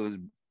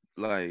motherfuckers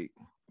like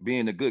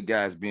being the good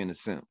guys being a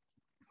simp.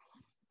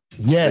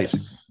 Yes.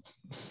 Basically.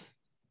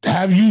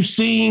 Have you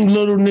seen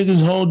little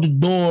niggas hold the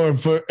door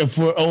for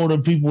older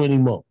people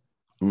anymore?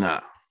 Nah.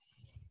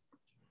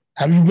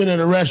 Have you been at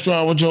a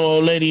restaurant with your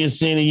old lady and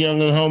seen a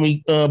younger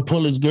homie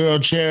pull his girl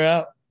chair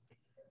out?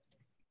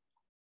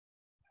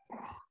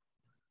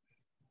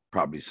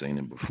 Probably seen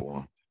it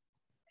before.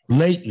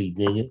 Lately,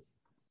 nigga.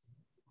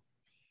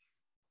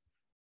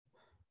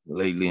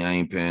 Lately, I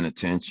ain't paying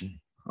attention.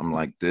 I'm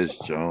like this,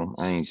 Joe.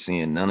 I ain't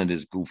seeing none of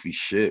this goofy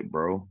shit,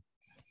 bro.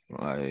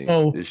 Like,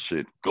 this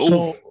shit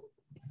goofy.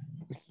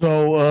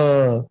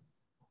 So,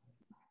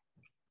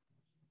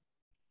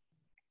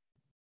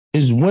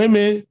 it's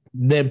women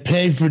that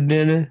pay for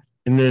dinner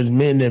and there's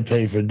men that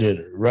pay for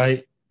dinner,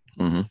 right?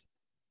 Mm-hmm.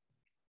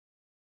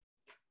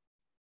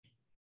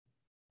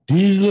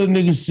 These little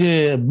niggas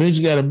said a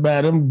bitch gotta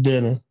buy them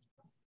dinner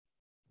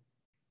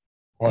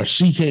or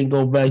she can't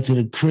go back to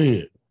the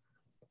crib.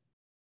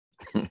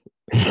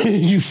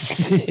 you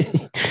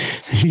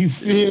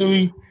feel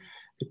me?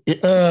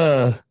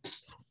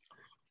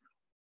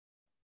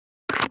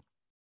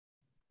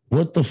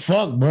 What the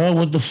fuck, bro?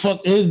 What the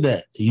fuck is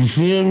that? You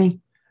feel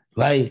me?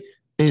 Like,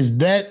 is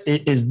that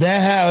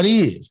how it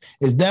is?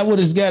 Is that what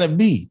it's gotta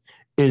be?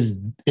 Is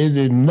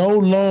it no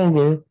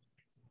longer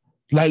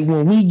like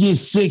when we get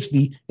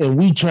 60 and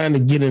we trying to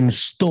get in the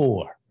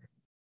store?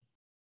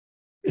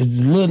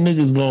 Is the little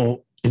niggas gonna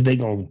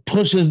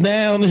push us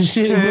down and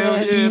shit?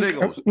 Hell yeah, they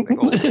gonna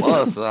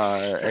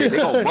bust. Hey, they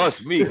gonna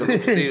bust me because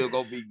I'm still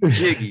gonna be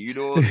jiggy. You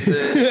know what I'm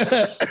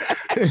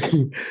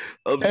saying?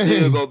 I'm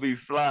still gonna be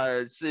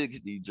flying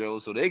 60, Joe.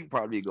 So they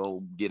probably gonna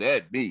get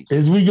at me.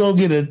 Is we gonna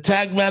get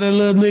attacked by the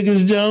little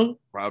niggas, Joe?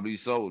 Probably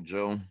so,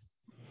 Joe.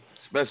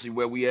 Especially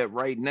where we at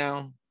right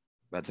now.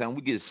 By the time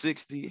we get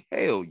 60,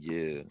 hell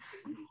yeah.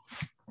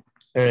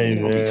 Hey, they're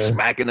gonna man. be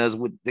smacking us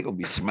with. They're gonna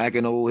be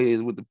smacking old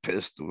heads with the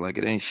pistol like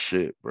it ain't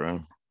shit, bro.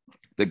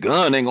 The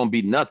gun ain't gonna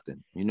be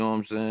nothing. You know what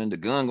I'm saying? The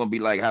gun gonna be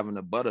like having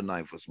a butter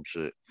knife or some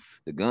shit.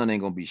 The gun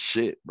ain't gonna be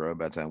shit, bro.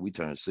 By the time we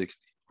turn 60.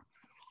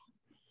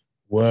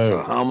 Word.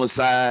 A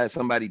homicide,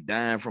 somebody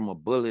dying from a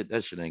bullet,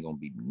 that shit ain't gonna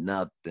be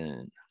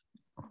nothing.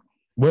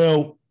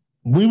 Well,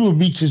 we would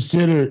be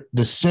considered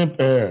the simp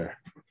era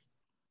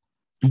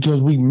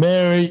because we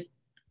married,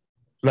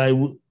 like,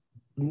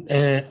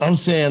 and I'm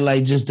saying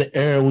like just the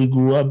era we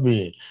grew up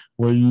in,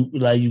 where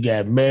you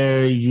got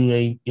married, you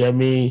ain't. You know what I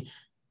mean,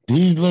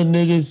 these little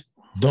niggas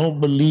don't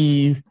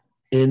believe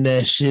in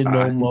that shit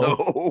no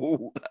more.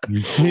 bro.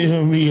 You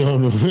feel me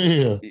on the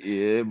real?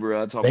 Yeah,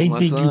 bro. I talk They to my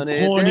think you son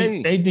every corny.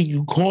 day. They think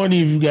you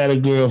corny if you got a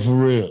girl for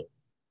real.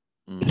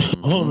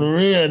 On the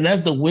real, and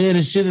that's the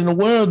weirdest shit in the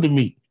world to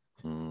me.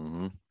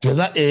 Because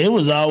it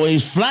was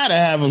always fly to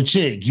have a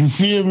chick. You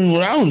feel me?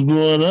 When I was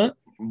growing up.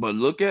 But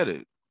look at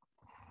it.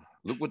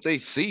 Look what they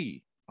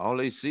see. All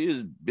they see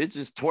is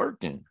bitches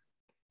twerking.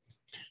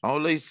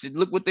 All they see,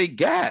 look what they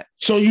got.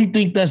 So you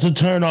think that's a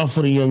turn off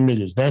for the young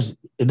niggas? That's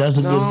a good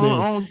thing.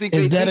 I don't think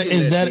is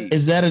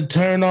that a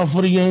turn off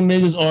for the young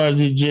niggas, or is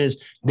it just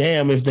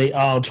damn if they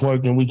all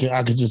twerking,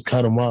 I could just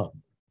cut them up?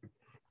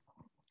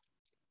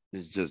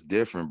 It's just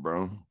different,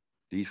 bro.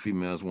 These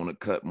females want to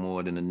cut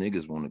more than the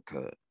niggas want to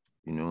cut.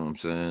 You know what I'm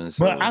saying?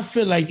 So, but I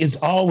feel like it's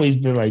always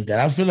been like that.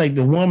 I feel like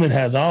the woman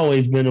has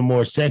always been a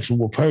more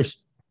sexual person.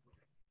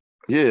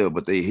 Yeah,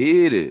 but they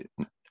hid it.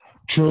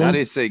 True. Now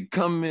they say,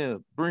 come here,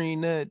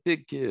 bring that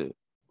dick here.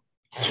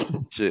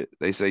 Shit.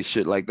 They say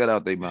shit like that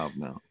out their mouth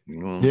now. You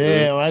know what I'm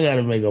saying? I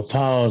gotta make a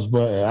pause,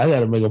 but I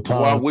gotta make a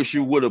pause. Well, I wish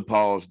you would have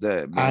paused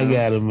that, man. I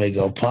gotta make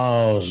a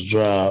pause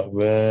drop,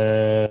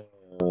 man.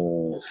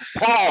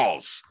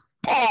 Pause,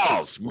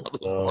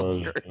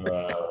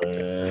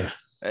 motherfucker.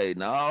 Hey,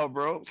 no,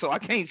 bro. So I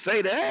can't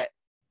say that.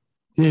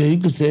 Yeah, you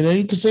can say that.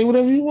 You can say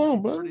whatever you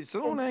want, bro. Pretty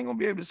soon I ain't gonna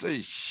be able to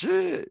say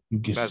shit. You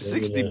can about say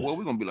 60, boy,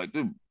 we're gonna be like,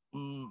 dude.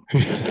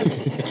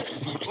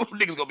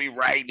 Niggas gonna be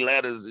writing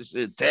letters and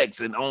shit,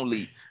 texting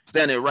only,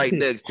 standing right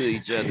next to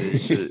each other and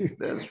shit.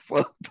 That's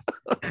fucked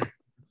up.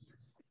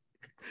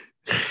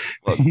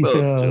 Fucked up,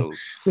 Joe.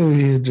 Let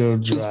me hit your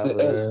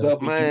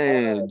drop,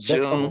 man.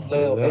 Joe.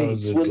 That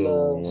was a good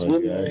one,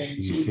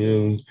 you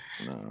feel me?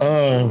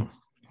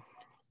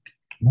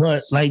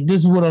 But like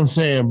this is what I'm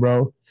saying,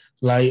 bro.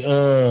 Like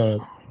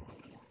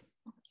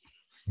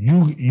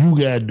you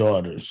got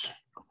daughters.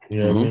 You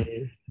know what I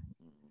mean?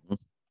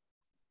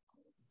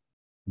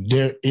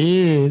 There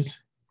is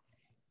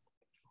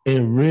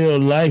in real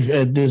life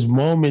at this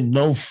moment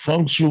no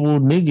functional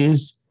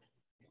niggas.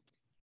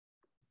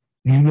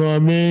 You know what I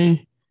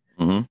mean?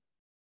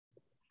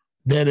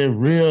 That in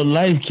real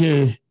life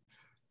you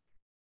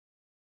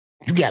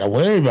gotta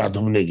worry about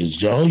them niggas,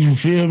 Joe. You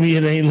feel me?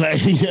 It ain't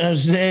like, you know what I'm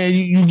saying?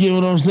 You get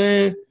what I'm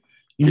saying?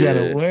 You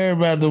gotta worry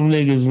about them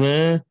niggas,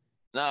 man.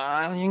 Nah,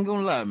 I ain't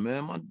gonna lie,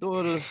 man. My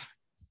daughter.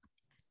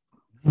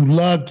 You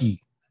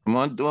lucky.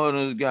 My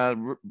daughter's got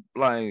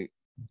like,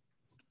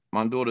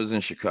 my daughter's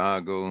in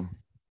Chicago.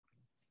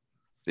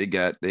 They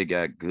got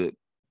good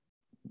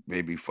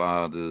baby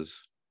fathers.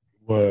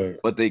 Word.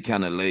 But they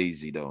kind of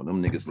lazy though.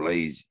 Them niggas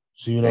lazy.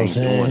 See what I'm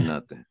saying? Doing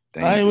nothing.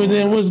 All right, well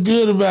then what's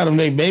good about them?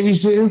 They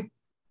babysitting?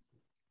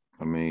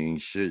 I mean,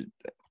 shit.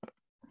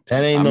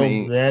 That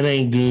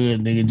ain't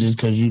good, nigga, just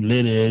cause you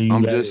lit it.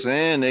 I'm just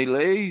saying they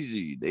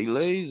lazy. They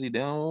lazy. They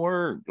don't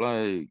work.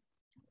 Like,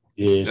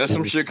 that's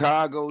some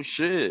Chicago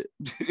shit.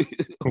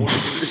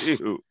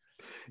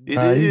 It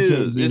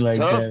is. It's like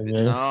tough. That,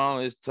 man. No,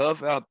 it's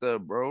tough out there,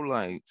 bro.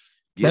 Like,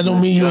 that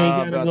don't mean you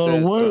ain't gotta go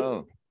to work.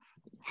 Tough.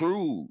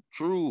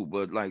 True.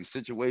 But like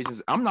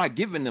situations, I'm not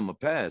giving them a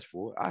pass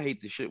for it. I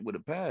hate the shit with a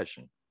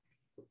passion.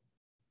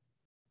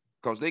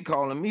 Cause they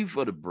calling me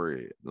for the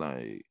bread.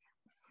 Like,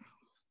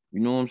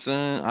 you know what I'm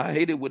saying? I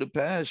hate it with a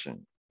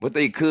passion. But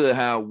they could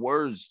have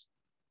worse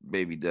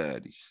baby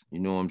daddies. You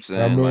know what I'm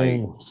saying?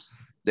 Like,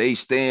 they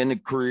stay in the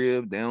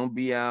crib. They don't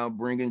be out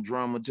bringing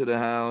drama to the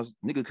house.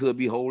 Nigga could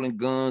be holding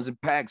guns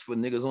and packs for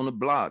niggas on the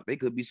block. They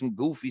could be some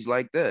goofies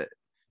like that.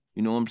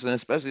 You know what I'm saying?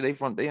 Especially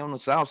they on the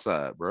south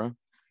side, bro.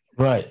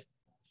 Right.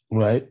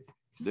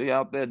 They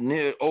out there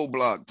near O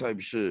Block type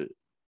shit.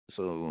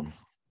 So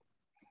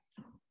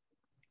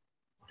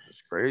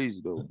it's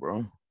crazy though,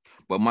 bro.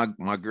 But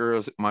my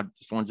girls, my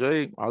son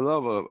Jay, I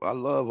love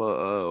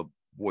her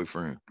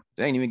boyfriend.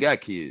 They ain't even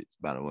got kids,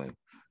 by the way.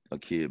 A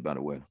kid, by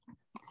the way.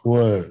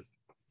 Word.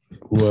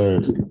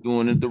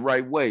 Doing it the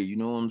right way, you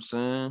know what I'm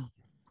saying?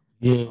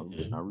 Yeah.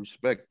 I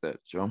respect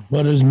that, Joe.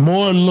 But there's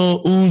more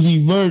little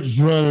Uzi Verts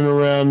running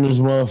around this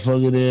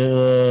motherfucker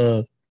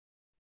than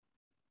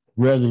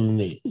regular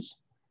niggas.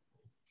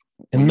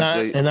 And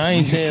I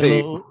ain't saying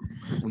little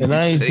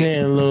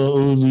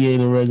Uzi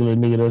ain't a regular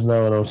nigga. That's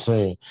not what I'm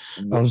saying.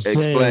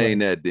 Explain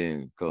that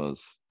then,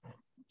 cause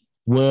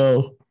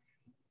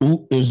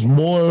there's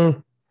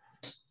more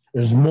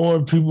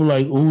people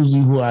like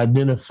Uzi who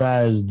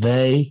identify as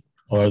they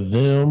or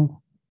them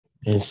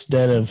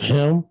instead of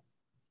him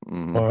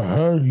or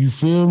her. You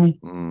feel me?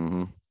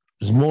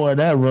 There's more of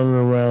that running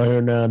around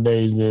here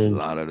nowadays than a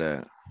lot of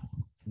that.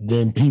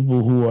 Than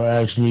people who are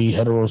actually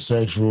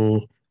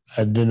heterosexual,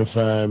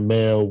 identifying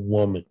male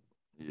woman.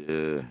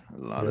 Yeah, a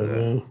lot of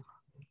that.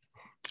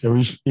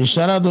 And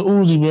shout out to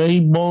Uzi, man. He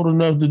bold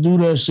enough to do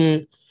that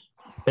shit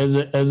as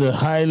a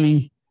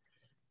highly.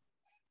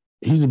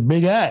 He's a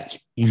big act.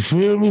 You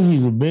feel me?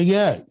 He's a big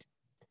act.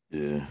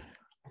 Yeah.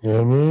 You know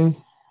what I mean?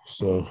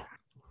 So I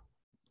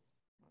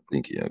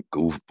think he a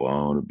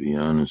goofball, to be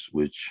honest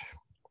with you.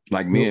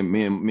 Like me and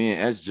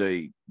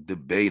SJ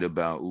debate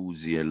about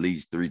Uzi at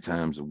least 3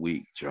 times a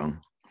week, Joe.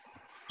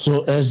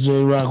 So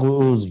SJ rock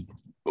with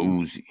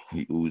Uzi.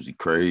 He Uzi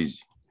crazy.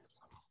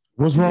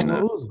 What's wrong with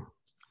Uzi?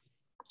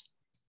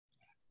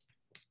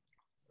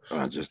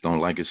 I just don't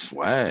like his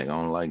swag. I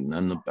don't like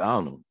nothing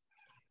about him.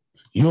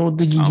 You don't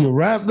think he can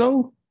rap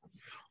though?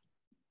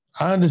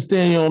 I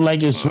understand you don't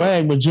like his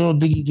swag, but you don't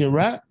think he can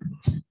rap?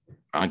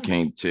 I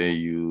can't tell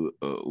you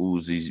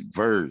Uzi's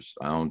verse.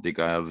 I don't think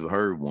I ever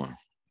heard one.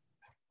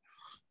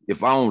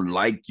 If I don't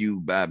like you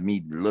by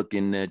me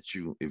looking at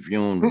you, if you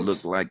don't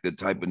look like the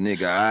type of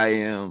nigga I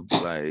am,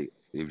 like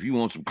if you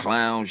want some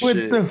clown what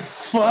shit, the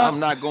fuck? I'm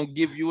not gonna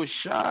give you a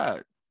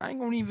shot. I ain't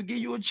gonna even give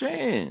you a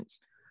chance.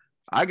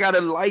 I gotta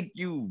like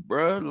you,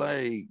 bro.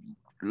 Like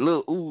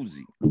Lil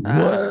Uzi.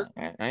 What?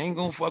 I ain't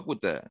gonna fuck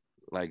with that.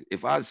 Like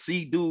if I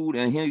see dude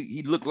and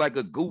he look like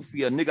a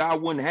goofy, a nigga I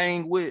wouldn't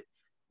hang with,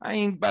 I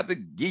ain't about to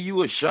give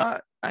you a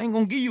shot. I ain't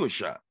gonna give you a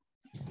shot.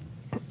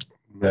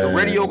 Man. The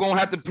radio gonna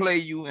have to play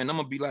you, and I'm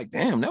gonna be like,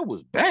 damn, that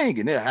was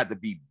banging. It had to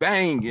be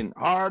banging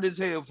hard as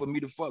hell for me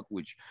to fuck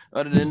with you.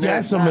 Other than that,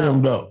 got some of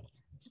them though.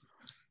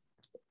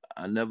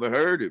 I never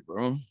heard it,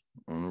 bro.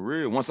 On the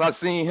real. Once I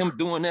seen him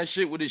doing that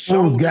shit with his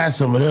shoulders, got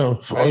some of them.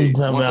 Hey,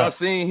 once I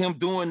seen him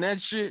doing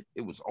that shit,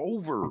 it was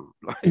over.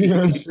 Like, you know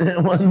what I'm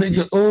saying? One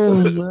nigga, oh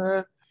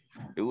man.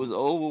 It was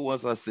over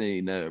once I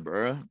seen that,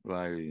 bro.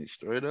 Like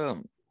straight up.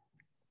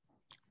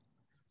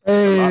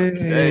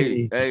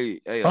 Hey.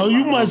 Oh,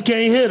 you must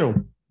can't hit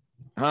him.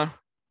 Huh?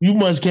 You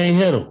must can't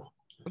hit him.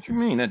 What you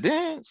mean? That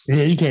dance?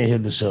 Yeah, you can't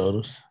hit the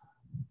shoulders.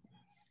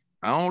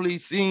 I only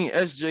seen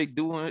SJ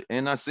do it,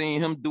 and I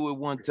seen him do it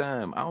one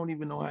time. I don't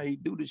even know how he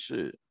do this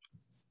shit.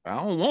 I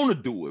don't want to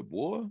do it,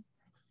 boy.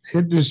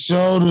 Hit the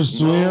shoulders,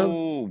 Swill.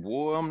 No,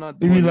 boy, I'm not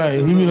doing he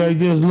be like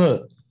this,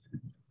 look.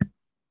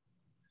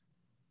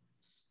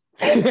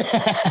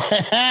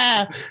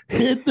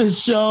 Hit the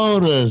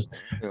shoulders.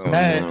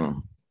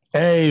 Oh,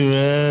 hey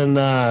man,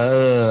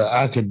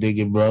 I could dig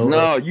it, bro.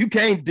 No, you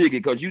can't dig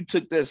it because you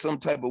took that some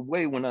type of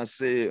way when I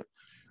said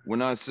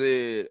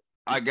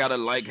I gotta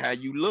like how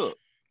you look.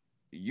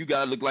 You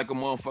gotta look like a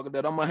motherfucker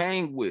that I'm gonna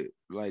hang with.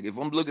 Like if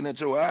I'm looking at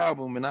your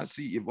album and I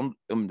see if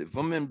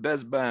I'm in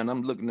Best Buy and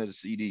I'm looking at a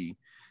CD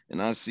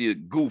and I see a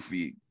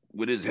goofy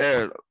with his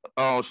hair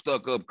all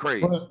stuck up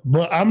crazy.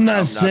 But I'm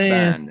not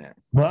saying that.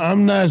 But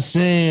I'm not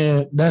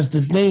saying that's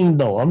the thing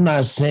though. I'm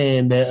not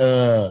saying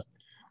that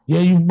yeah,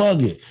 you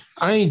bug it.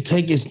 I ain't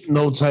taking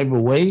no type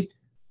of way.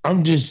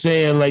 I'm just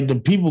saying like the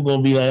people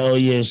gonna be like, oh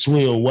yeah,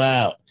 Swill,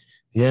 wow.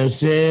 You know what I'm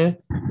saying?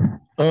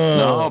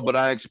 No, but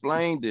I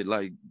explained it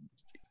like.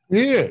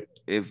 Yeah.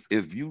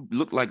 If you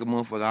look like a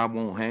motherfucker I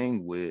won't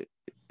hang with,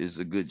 it's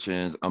a good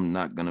chance I'm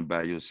not gonna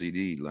buy your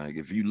CD. Like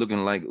if you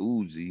looking like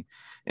Uzi,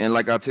 and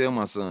like I tell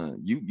my son,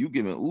 you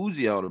giving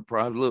Uzi all the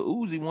props. Lil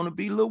Uzi want to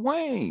be Lil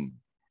Wayne.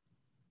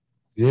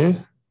 Yeah.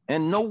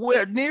 And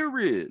nowhere near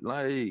it.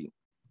 Like,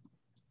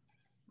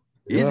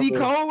 is he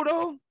cold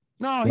though?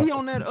 No, he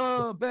on that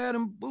Bad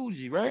and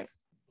Bougie, right?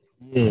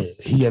 Yeah,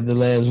 he got the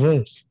last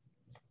verse.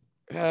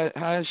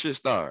 How it should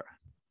start?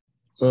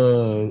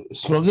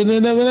 Smoking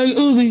another like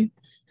Uzi.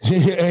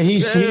 And he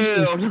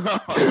hell no. No.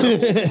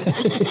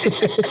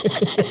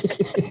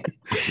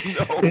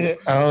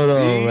 Hold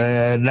on,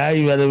 man. Now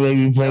you gotta make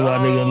me play my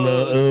nigga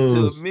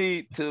Lil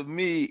Uzi. To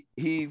me,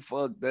 he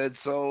fucked that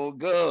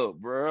song up,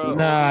 bro.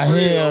 Nah,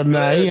 hell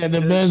nah. He had the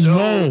best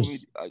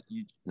verse.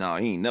 No,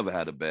 he ain't never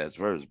had the best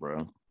verse,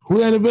 bro. Who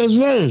had the best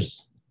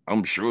verse?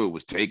 I'm sure it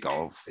was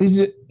Takeoff.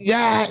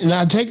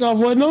 Yeah, Takeoff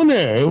wasn't on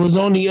there. It was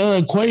only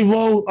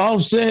Quavo,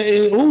 Offset,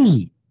 and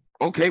Uzi.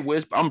 Okay,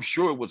 well, I'm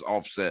sure it was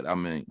Offset. I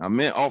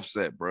meant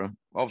Offset, bro.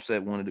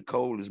 Offset, one of the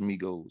coldest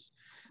Migos.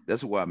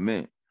 That's what I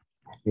meant.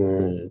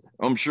 Yeah.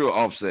 I'm sure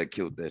Offset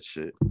killed that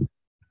shit.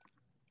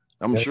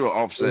 I'm sure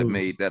Offset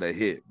made that a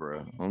hit,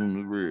 bro. On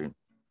the real.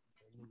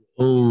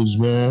 Ooze,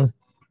 man.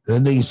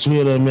 That nigga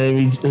Swill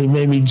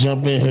made me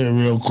jump in here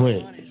real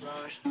quick.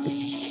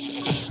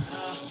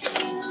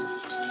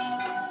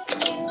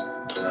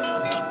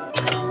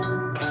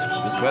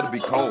 It better be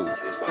cold.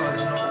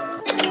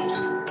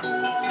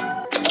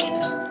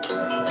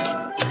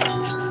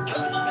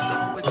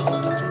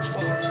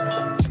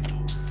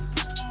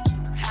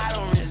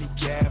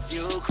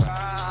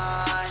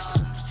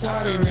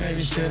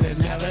 Should've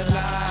never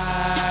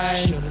lied.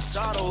 Should've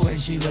saw the way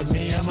she looked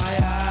me in my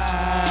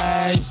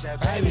eyes. She said,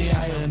 baby,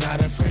 I am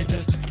not afraid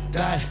to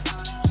die.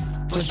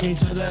 Push me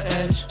to the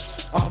edge.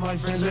 All my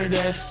friends are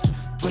dead.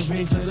 Push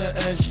me to the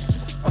edge.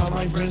 All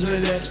my friends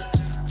are dead.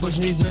 Push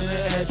me to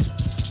the edge.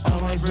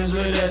 All my friends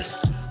are dead.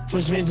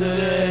 Push me to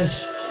the edge.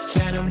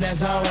 Phantom,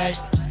 that's alright.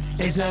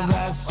 It's a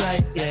rough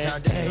fight. Yeah,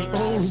 hey,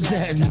 who's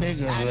that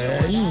nigga,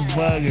 man? You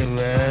bugging,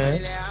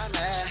 man.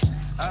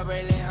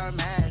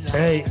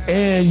 Hey,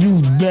 and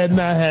you bet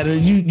not had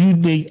it. You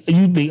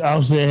think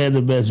Offset had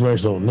the best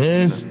verse on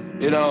this?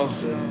 You know,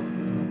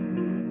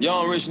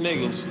 young rich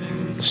niggas.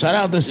 Shout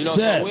out to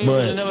Seth, we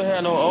but really never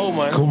had no old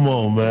money. Come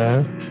on,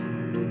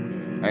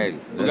 man. Hey,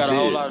 we got a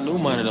whole lot of new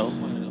money though.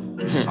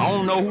 I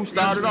don't know who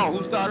started off.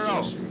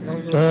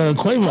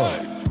 Quavo,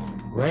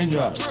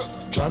 Raindrops,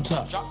 Drop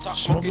Top,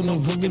 smoking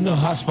the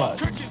hot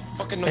spot.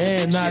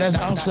 And nah, that's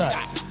outside.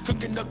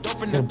 Cooking up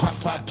dope in The the pop,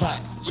 pop, pop.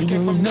 She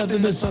came from nothing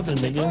to something,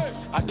 nigga.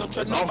 I don't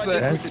trust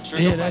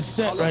nobody. Yeah, that's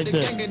set right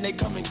there. And they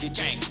come and get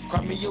gang.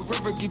 Cry me a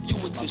river, give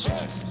you a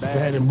tissue.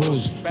 Bad and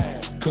bougie.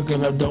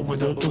 Cooking up dope with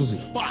the Uzi.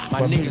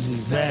 My niggas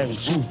is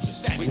savage,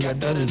 ruthless. We got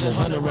 30s and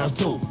 100 rounds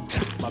too.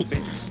 My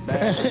bitch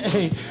bad.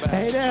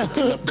 Hey, that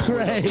look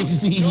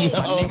crazy,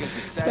 yo.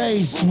 They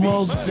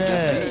smoked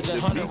that.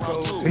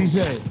 He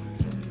said,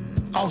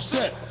 all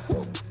set.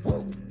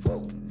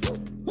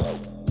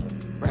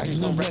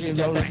 Rackets on rackets,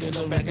 on rackets,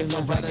 on rackets,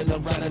 I'm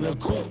riding the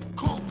cool.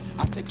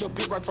 I take your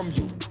bitch right from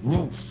you.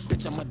 Roof.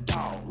 Bitch, I'm a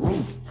dog.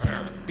 Roof.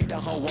 Beat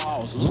down her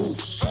walls.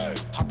 Loose.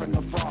 Hop in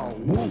the frog.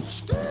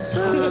 Woof.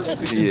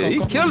 Yeah, he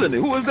killing it.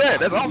 Who was that?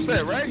 That's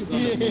Offset, right?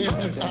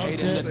 The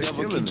hate and the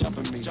devil keep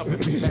jumping me.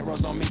 Back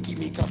rows on me, keep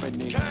me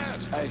company.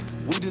 Hey,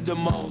 we do the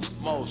most.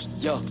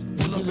 Yeah,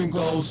 pull up and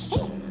goes.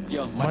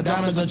 Yeah, My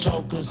diamonds are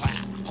chokers.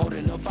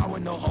 holding a fire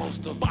with no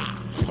holster.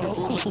 With the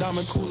ruler,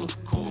 diamond cooler.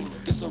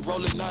 This a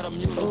roller, not a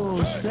mule. Oh,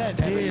 set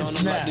Dabbing on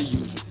did them like snap. the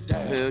usual.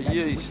 Hell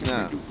yeah, he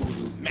snapped.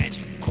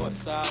 Magic.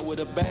 Courtside with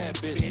a bad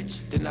bitch.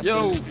 Then I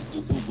Yo. send it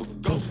through Uber.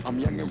 Go. I'm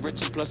young and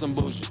rich and plus I'm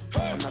bougie.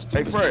 I'm not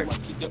stupid, Hey, so Frex. I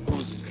keep the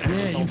Uzi. Yeah,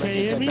 you can't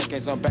hear me? Back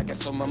on back,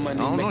 so my money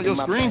I don't know, making your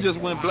my screen back. just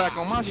went black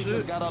on my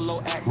shit. Got a low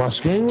act. My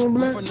screen went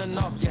black? From the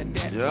north, yeah,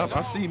 that. Yep,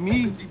 I see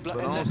me,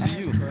 but I don't see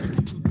you.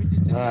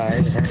 All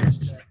right.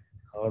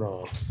 Hold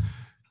on.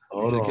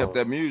 Hold Should on. kept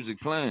that music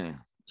playing.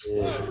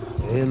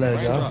 Yeah, let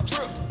it go.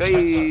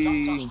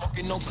 Hey,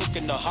 Smoking, no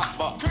cooking, the hot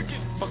pot.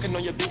 Fucking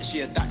on your bitch,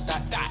 yeah, dot.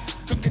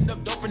 Cooking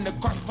up dope in the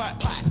crock pot.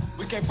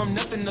 We came from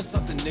nothing to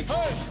something, nigga.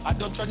 I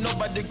don't trust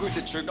nobody, grip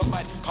the trigger.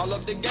 Nobody call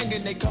up the gang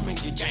and they come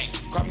and get gang.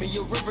 Cry me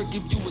a river,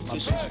 give you a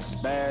tissue.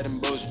 Bad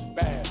and bullshit,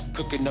 bad.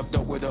 Cooking up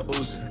dope with a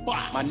Uzi.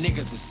 My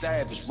niggas is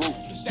savage,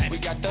 ruthless. We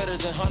got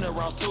 30s and 100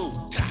 rounds too.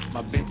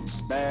 My bitch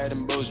is bad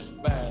and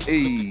bullshit, bad.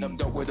 Hey. Cooking up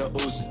dope with a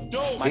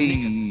Uzi. My Hey.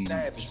 niggas is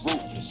savage,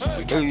 ruthless.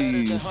 We got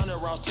 30s and 100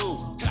 rounds too.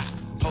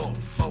 Pull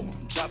forward,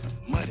 dropping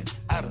money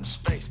out of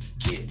space.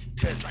 Kid,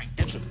 cut,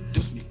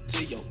 introduce me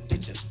to your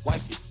bitch's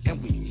wifey,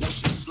 and we know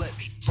she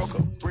slutty. Broke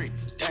a brick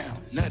down,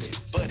 nutty,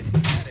 buddy.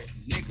 Now that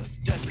nigga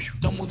ducky.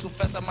 Don't move too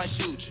fast, I might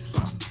shoot you.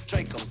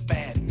 Draco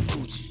bad and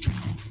bougie.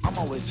 I'm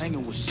always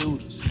hanging with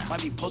shooters.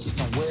 Might be posted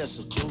somewhere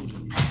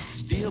secluded.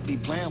 Still be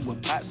playing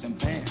with pots and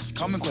pans.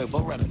 Call me Quavo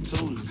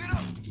Ratatouille.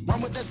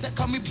 Run with that set,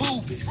 call me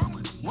Booby.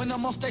 When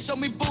I'm on stage, show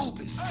me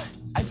boobies.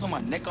 Ice on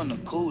my neck on the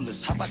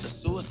coolest. How about the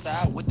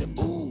suicide with the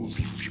booze?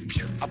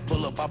 I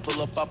pull up, I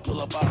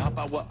hop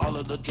out with all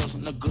of the drugs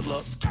and the good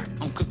luck.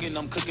 I'm cooking,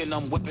 I'm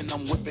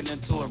whipping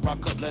into it.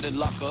 Rock up, let it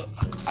lock up.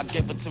 I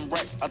gave her 10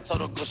 racks, I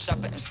told her go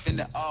shopping and spend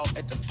it all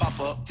at the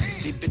pop-up.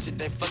 These bitches,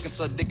 they fucking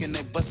so dick and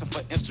they bustin'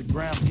 for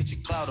Instagram. Get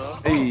your clout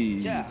up. Hey.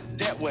 Yeah,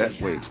 that way.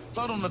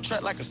 Float on the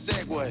track like a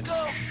Segway.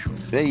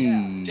 hey.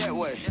 Yeah, that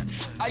way.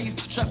 I used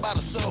to trap by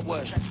the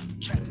subway.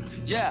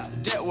 Yeah,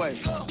 that way.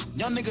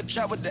 Young nigga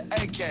trap with the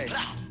AK.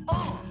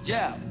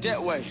 Yeah,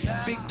 that way.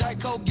 Big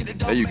Dyco, get it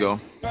done. There you go.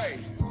 Hey.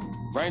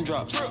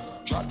 Raindrops,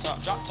 drop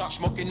top,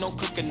 smoking, no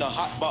cooking, the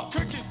hot box.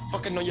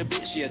 Fucking on your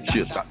bitch, yeah,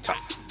 Shit, dot.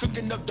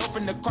 Cooking up dope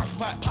in the crock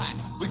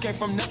pot. We came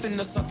from nothing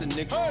to something,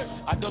 nigga.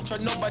 I don't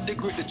trust nobody,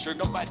 grip the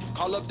trigger. Nobody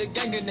call up the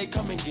gang and they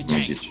come and get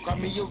gang. Cry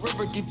me a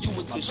river, give you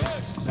a tissue.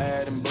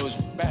 Bad and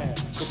bullshit,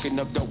 bad. Cooking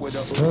up dope with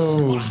a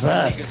Oh,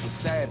 bad. niggas is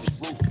savage,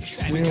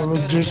 ruthless. Yeah,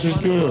 look just as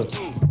good.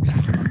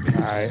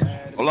 All right.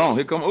 Hold on,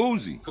 here come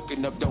Uzi.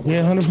 Cooking up dope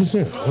Yeah,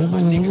 100%. We're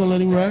gonna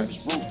let him ride.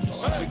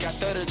 ruthless. We got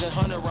 30s and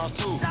 100 rounds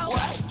too.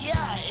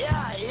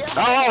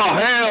 Oh,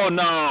 hell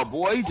no,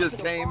 boy. He just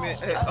came in.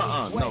 Hey,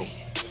 no.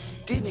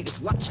 These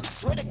niggas watching, I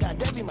swear to God,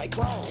 they be my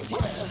clones. Yeah.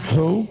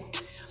 Who?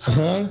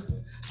 Huh?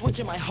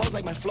 Switching my hoes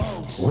like my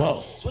flows. Whoa.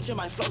 Switching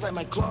my flows like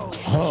my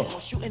clothes. Huh. No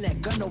shooting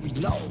that gun, no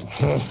reload.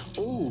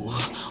 Ooh,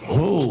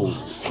 Who?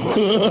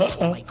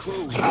 my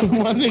crew.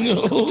 My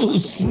nigga, ooh,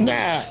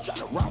 snap. Try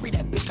to Rari,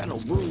 that bitch got no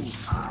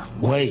roof.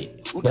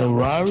 Wait, the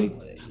Rari?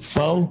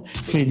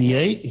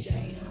 458?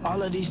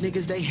 All of these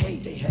niggas, they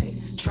hate.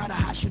 Try to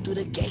hot shoot through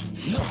the gate.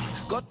 Look,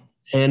 go.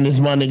 And this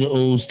my nigga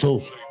Ooze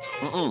too.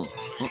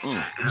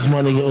 This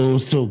my nigga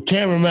Ooze too.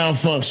 Camera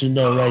malfunction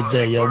though right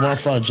there, yo. One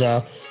fault,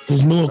 y'all.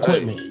 There's new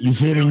equipment. You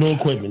feel me?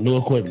 New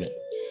equipment.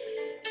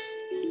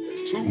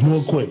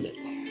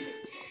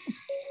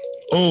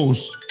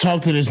 Ooze,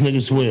 talk to this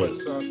nigga Swill.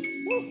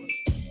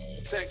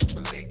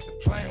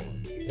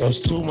 That's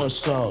too much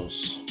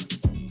sauce.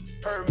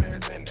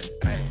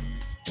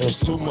 That's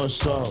too much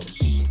sauce.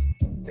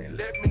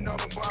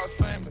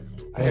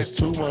 That's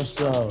too much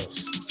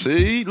sauce.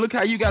 See, look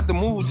how you got the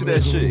move to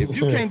that shit. If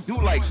you can't do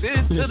like this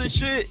to the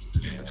shit,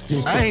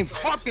 I ain't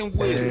fucking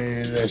with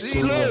Hey, it. that's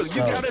See, too look, much you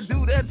sauce. gotta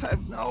do that type.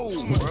 No,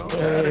 bro.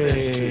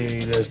 Hey,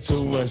 that's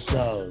too much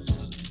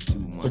sauce.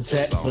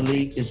 Protect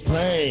Philippe is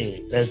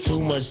plain. That's too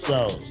much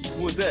sauce.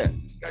 Who was that?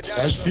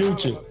 That's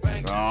Future.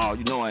 Oh,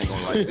 you know I ain't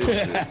gonna like this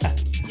shit.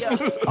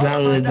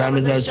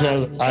 Diamonds are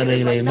chug. I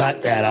think they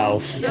knocked that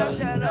off.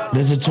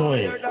 This is a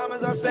twin. Your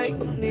diamonds are fake.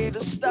 Need to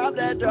stop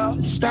that,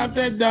 dog. Stop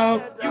that,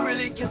 dog. You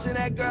really kissing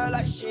that girl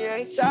like she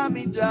ain't taught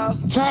me,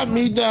 dog. Top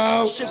me,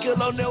 dog. Should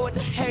kill on there with the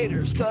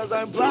haters, cause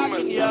I'm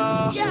blocking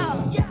y'all.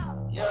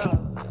 Yeah.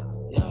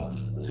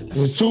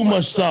 There's too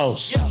much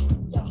sauce.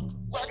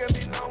 Rockin'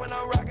 me low when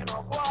I'm rockin'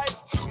 off white.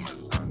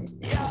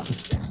 Yeah.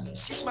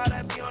 She smiled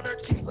at me on her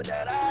teeth with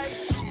that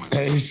ice.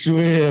 Hey,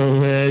 Swill,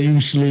 man,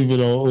 you sleeping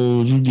on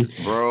Ooze. You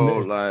get, Bro,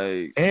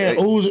 like and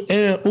Ooze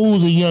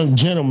a young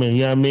gentleman,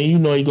 you know what I mean? You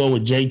know he go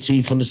with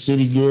JT from the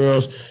City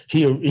Girls.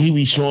 He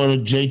be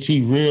showing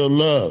JT real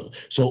love.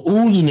 So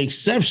Ooze an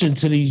exception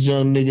to these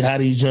young niggas, how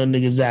these young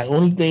niggas act.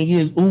 Only thing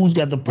is Ooze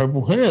got the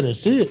purple hair,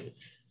 that's it.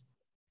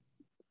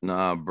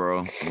 nah,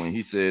 bro. When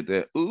he said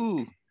that,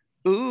 ooh,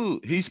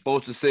 he's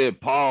supposed to say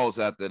pause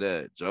after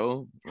that,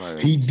 Joe. Like,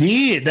 He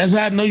did. That's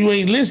how I know you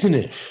ain't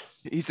listening.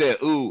 he said,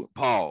 ooh,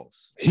 pause.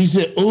 He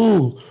said,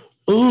 ooh,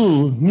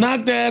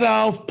 knock that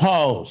off,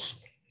 pause.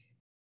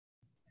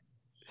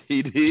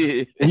 He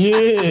did.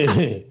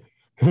 Yeah.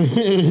 You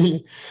know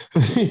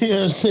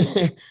what I'm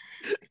saying?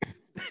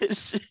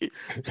 Shit.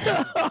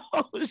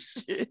 Oh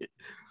shit.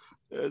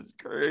 That's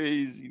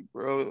crazy,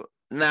 bro.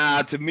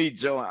 Nah, to me,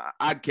 Joe,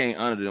 I can't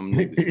honor them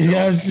niggas. Joe. You know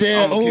what I'm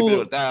saying? I'm gonna keep it Ooh,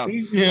 1,000.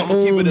 he said, I'm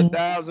gonna keep it ooh.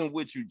 1,000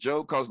 with you,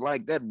 Joe, cause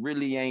like that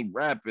really ain't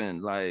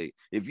rapping. Like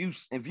if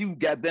you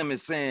got them and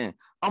saying,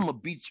 I'm gonna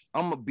beat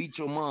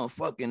your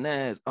motherfucking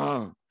ass.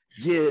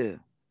 Yeah.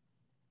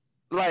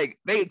 Like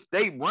they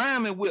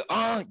rhyming with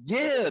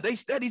yeah, they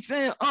steady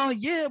saying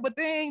yeah, but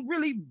they ain't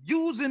really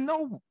using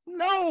no.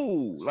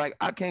 Like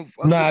I can't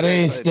fuck Nah, with they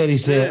that ain't type steady of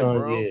saying, shit,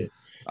 bro. yeah.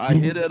 I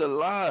hear that a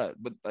lot,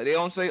 but they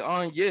don't say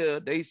yeah,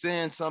 they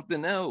saying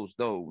something else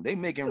though. They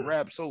making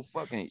rap so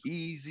fucking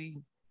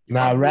easy.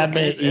 Nah, rap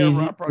ain't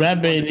easy.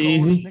 Rap ain't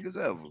easy. Niggas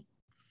ever.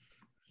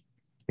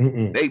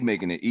 Mm-mm. They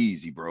making it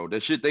easy, bro.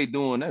 That shit they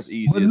doing, that's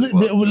easy But as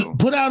fuck. Bro.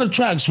 put out a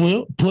track,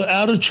 Swill. Put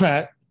out a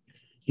track.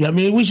 Yeah, I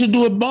mean, we should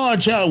do a bar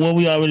challenge. Well,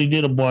 we already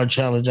did a bar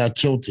challenge. I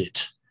killed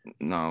it.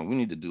 No, we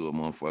need to do a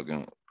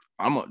motherfucking.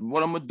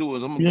 What I'm gonna do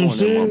is I'm gonna You know go in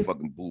that what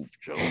I'm motherfucking booth,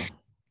 Joe.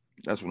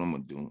 That's what I'm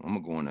gonna do.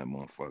 I'm gonna go in that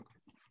motherfucker.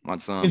 My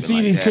son And been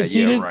see, like, Dad,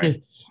 see, yeah,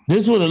 right.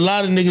 this is what a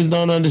lot of niggas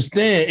don't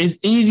understand. It's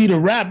easy to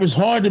rap. It's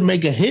hard to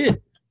make a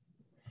hit.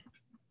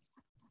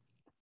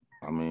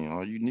 I mean,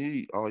 all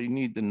you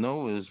need to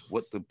know is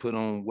what to put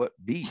on what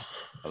beat.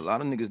 A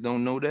lot of niggas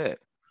don't know that.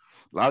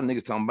 A lot of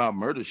niggas talking about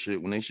murder shit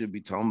when they should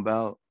be talking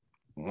about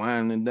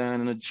whining and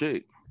dining a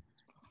chick.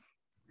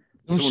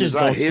 Those As soon as shits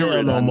I don't hear sell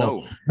it, no I more.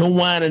 know. No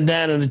wine and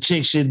dining the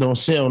chick shit don't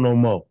sell no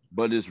more.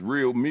 But it's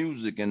real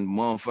music, and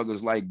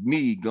motherfuckers like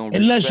me gonna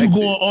unless you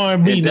respect go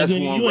R&B, and that's nigga.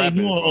 who I'm You ain't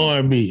rapping doing for.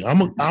 R&B.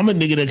 I'm a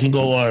nigga that can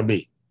go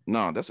R&B.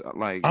 No, that's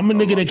like I'm a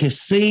nigga that can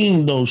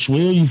sing though,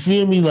 Swill. You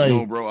feel me? Like,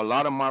 no, bro. A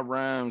lot of my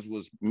rhymes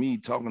was me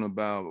talking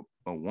about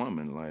a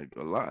woman, like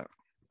a lot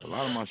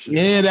of my shit.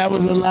 yeah, that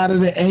was a lot of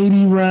the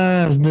 80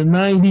 rhymes, the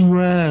 90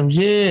 rhymes.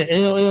 Yeah,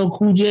 LL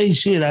Cool J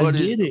shit. I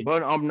get it.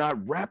 But I'm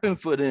not rapping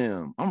for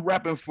them. I'm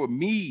rapping for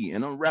me,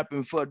 and I'm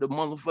rapping for the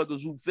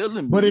motherfuckers who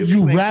feeling me. But if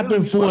you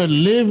rapping for a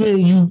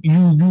living,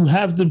 you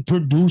have to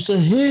produce a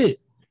hit.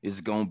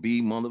 It's gonna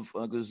be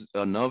motherfuckers,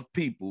 enough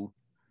people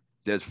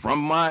that's from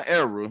my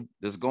era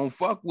that's gonna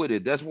fuck with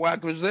it. That's why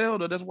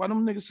Griselda, that's why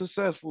them niggas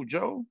successful,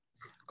 Joe.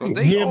 Because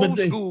they old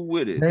school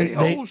with it. They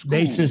old school.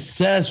 They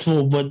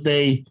successful, but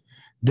they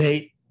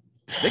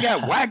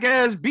got whack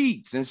ass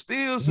beats and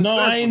still successful.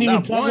 No, I ain't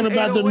even talking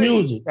about the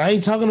music. I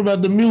ain't talking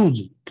about the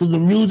music because the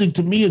music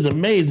to me is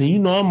amazing. You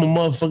know, I'm a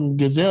motherfucking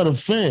Griselda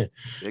fan.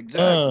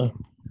 Exactly.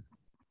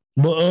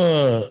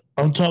 But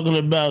I'm talking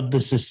about the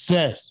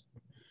success.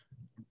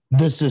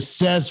 The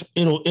success,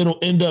 it'll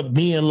end up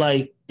being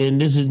like, and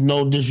this is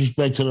no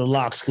disrespect to the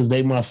Locks because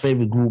they my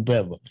favorite group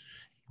ever.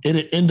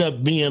 It'll end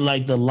up being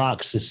like the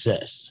Locks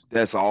success.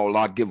 That's all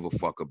I give a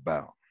fuck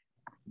about.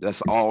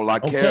 That's all I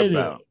care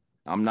about.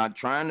 I'm not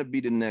trying to be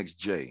the next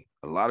Jay.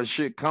 A lot of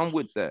shit come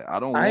with that.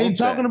 I ain't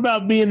talking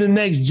about being the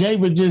next Jay,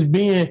 but just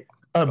being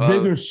a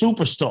bigger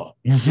superstar.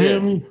 You feel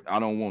me? I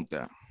don't want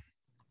that.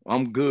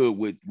 I'm good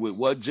with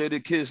what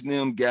Jada Kiss and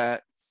them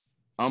got.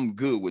 I'm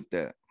good with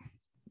that.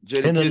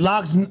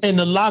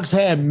 The Locks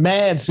had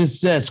mad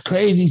success,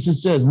 crazy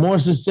success, more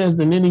success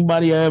than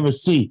anybody I ever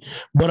see.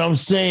 But I'm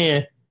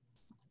saying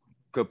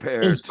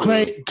compared to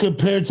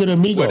the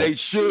Migos. Well, they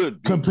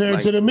should be. Compared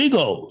to the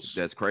Migos.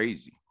 That's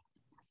crazy.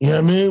 You know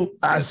what I mean?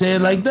 I say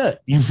it like that.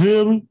 You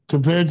feel me?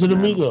 Compared to the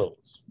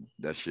Migos.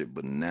 That shit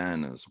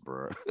bananas,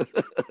 bro.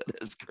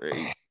 That's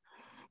crazy.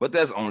 But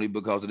that's only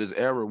because of this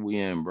era we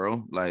in,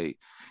 bro. Like,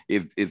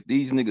 if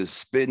these niggas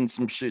spitting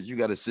some shit, you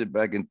got to sit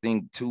back and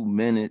think 2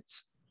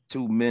 minutes,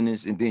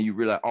 and then you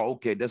realize, oh,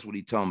 okay, that's what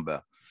he talking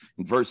about.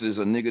 Versus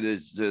a nigga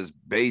that's just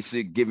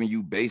basic, giving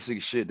you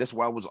basic shit. That's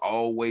why I was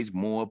always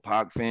more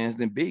Pac fans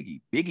than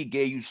Biggie. Biggie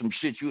gave you some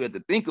shit you had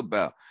to think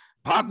about.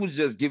 Pac was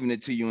just giving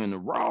it to you in the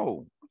raw.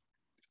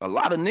 A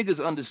lot of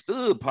niggas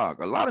understood Pac.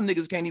 A lot of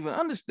niggas can't even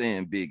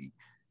understand Biggie.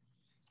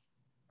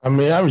 I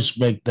mean, I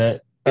respect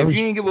that. If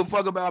you ain't give a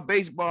fuck about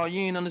baseball,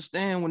 you ain't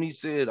understand when he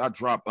said I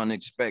drop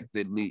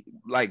unexpectedly.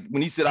 Like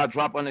when he said I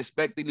drop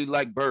unexpectedly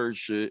like bird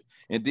shit.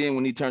 And then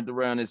when he turned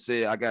around and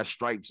said I got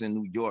stripes in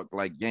New York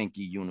like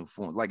Yankee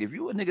uniform. Like if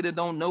you a nigga that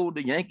don't know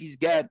the Yankees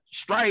got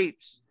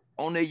stripes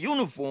on their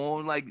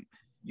uniform, like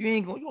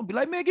you gonna be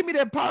like, man, give me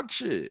that Pac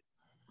shit.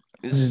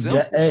 It's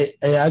simple.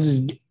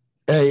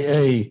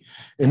 Hey,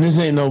 and this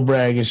ain't no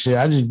bragging shit.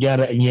 I just got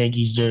a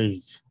Yankees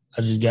jersey.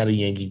 I just got a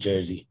Yankee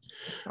jersey.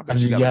 I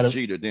just got a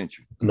cheater, didn't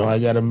you? No, I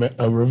got a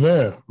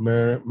Rivera.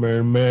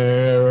 Rivera,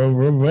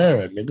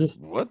 nigga.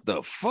 What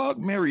the fuck?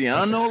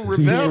 Mariano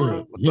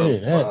Rivera? Yeah,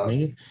 that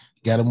nigga.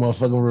 Got a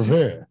motherfucking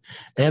Rivera.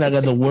 And I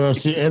got the World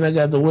Series. And I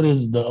got the, what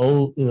is it, the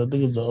old, I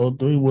think it's the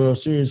 03 World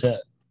Series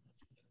hat.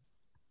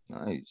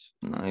 Nice.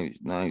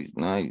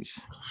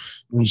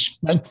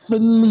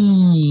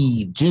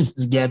 Respectfully,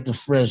 just got the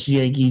fresh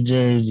Yankee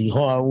jersey,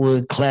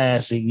 hardwood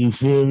classic. You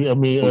feel me? I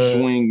mean,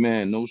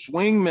 no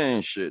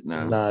swingman shit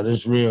now. Nah,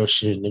 this real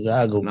shit, nigga.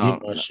 I go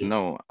get my shit.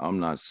 No, I'm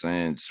not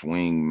saying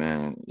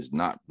swingman is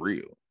not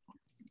real.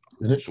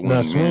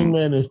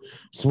 Swingman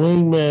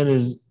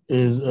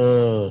is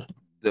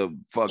the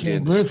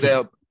fucking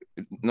step.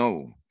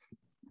 No,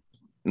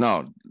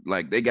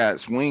 like they got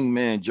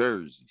swingman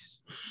jerseys.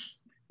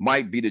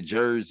 Might be the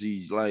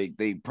jerseys like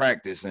they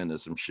practicing or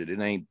some shit.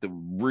 It ain't the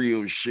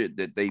real shit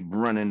that they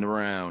running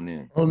around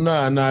in. Oh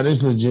nah,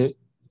 this legit.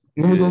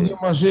 You want me to go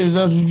get my shit? Is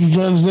that what you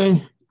trying to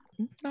say?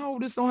 No,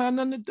 this don't have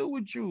nothing to do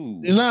with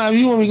you. Nah, if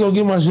you want me to go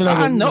get my shit,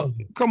 I know.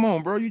 Come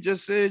on, bro. You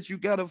just said you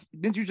got a.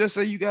 Didn't you just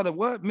say you got a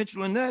what?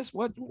 Mitchell and Ness?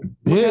 What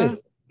yeah.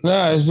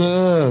 Nah, it's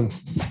go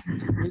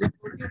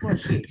get my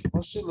shit.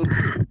 My shit look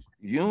good.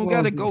 You don't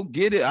gotta go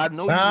get it. I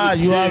know. Nah,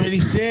 you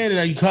already said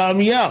it. You called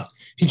me out.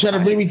 He tried to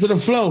bring me to the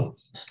flow.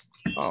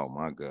 Oh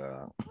my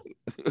God.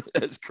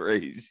 That's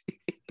crazy.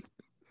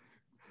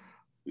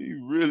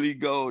 You really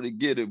go to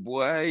get it,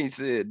 boy. I ain't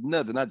said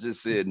nothing. I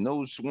just said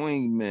no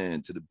swing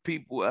man to the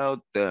people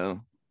out there.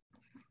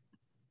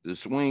 The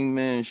swing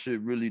man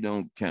shit really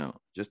don't count.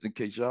 Just in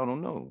case y'all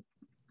don't know.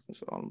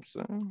 That's all I'm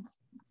saying.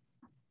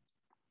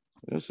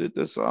 That's it.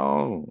 That's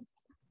all.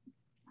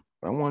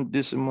 I want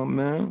this in my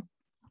man.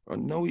 I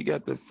know he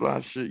got the fly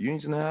shit. You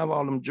ain't gonna have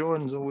all them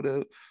Jordans over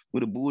there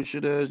with a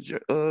bullshit ass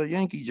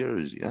Yankee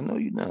jersey. I know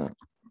you not.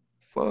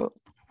 Fuck.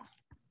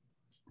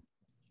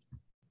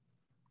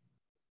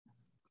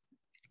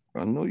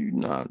 I know you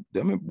not.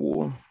 Damn it,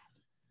 boy.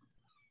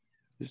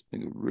 This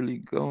nigga really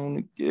going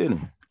to get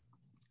him.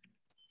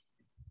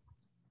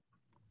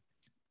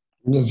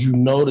 If you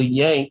know the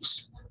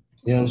Yanks,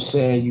 you know what I'm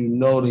saying? You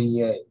know the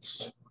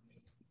Yanks.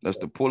 That's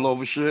the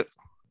pullover shit?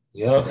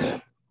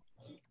 Yep.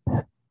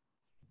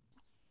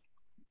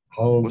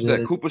 What's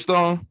that,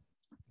 Cooperstone?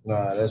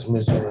 Nah, that's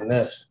Mitchell and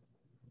Ness.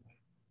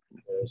 You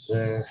know what I'm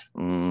saying?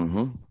 Mm-hmm.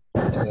 You know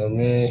what I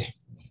mean?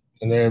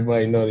 And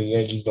everybody know the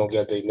Yankees don't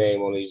got their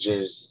name on their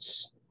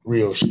jerseys.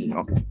 Real shit.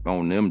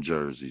 On them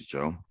jerseys,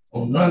 Joe.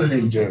 On none of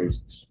their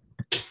jerseys.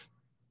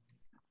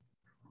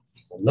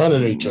 On none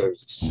of their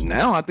jerseys.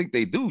 Now I think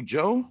they do,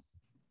 Joe.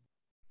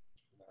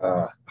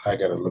 I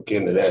gotta look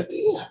into that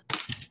then.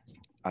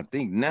 I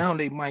think now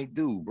they might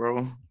do, bro.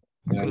 You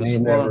know what I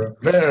mean? That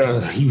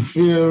Rivera, you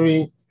feel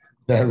me?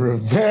 That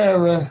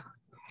Rivera.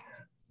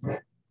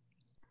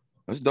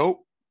 That's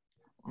dope.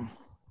 You know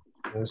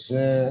what I'm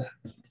saying?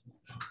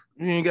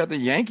 You ain't got the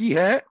Yankee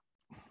hat?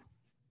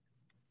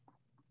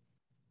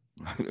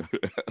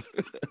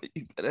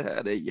 You better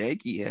have that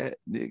Yankee hat,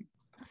 nigga.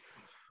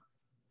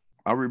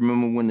 I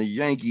remember when the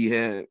Yankee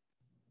hat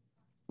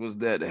was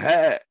that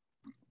hat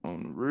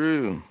on the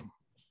real.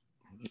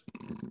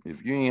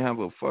 If you ain't have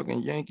a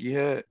fucking Yankee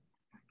hat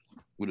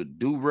with a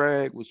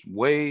do-rag with some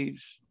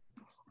waves,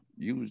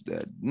 you was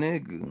that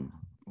nigga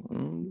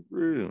on the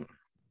real.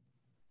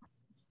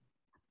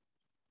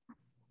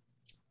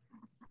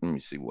 Let me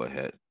see what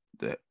hat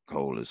that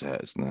Cole's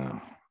has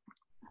now.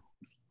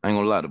 I ain't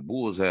gonna lie, the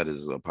Bulls hat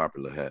is a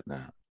popular hat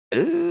now.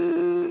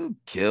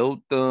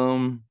 Killed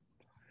them.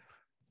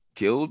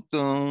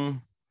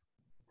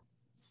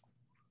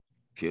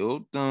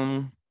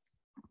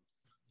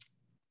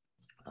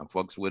 I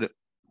fucks with it.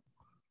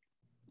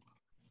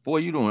 Boy,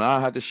 you don't. I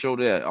have to show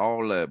that,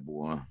 all that,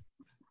 boy.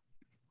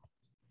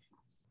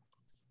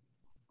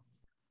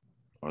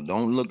 Or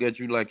don't look at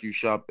you like you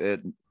shop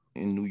in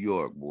New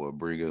York, boy.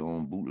 Bring it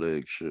on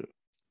bootleg shit.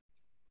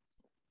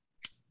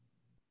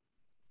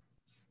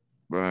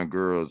 Buying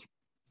girls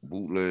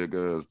bootleg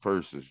ass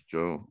purses,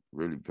 Joe.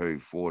 Really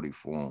paid 40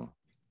 for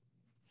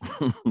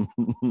them.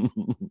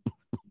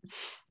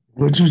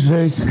 What'd you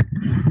say?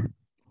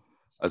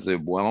 I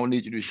said, boy, I don't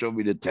need you to show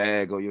me the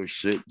tag or your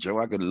shit, Joe.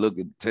 I can look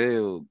and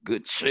tell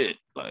good shit.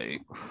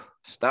 Like,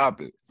 stop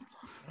it.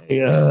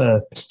 Yeah.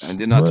 And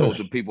then I told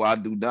the people, I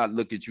do not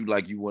look at you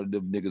like you one of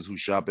them niggas who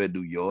shop at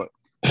New York.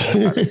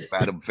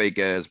 Buy them fake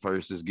ass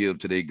purses, give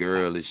to their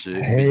girl and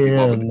shit.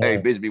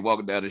 Bitch be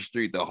walking down the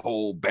street, the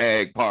whole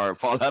bag part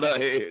fall out of her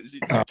head.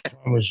 I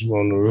promise you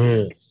on the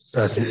real.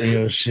 That's some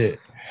real shit.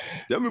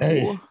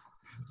 Boy.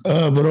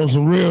 But on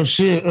some real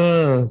shit,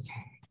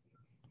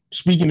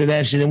 speaking of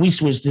that shit, and we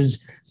switched this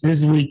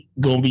this week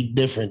gonna be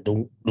different.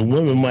 The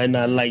women might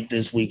not like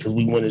this week because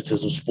we went into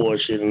some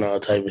sports shit and all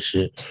type of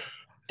shit.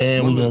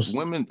 And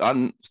women,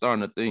 I'm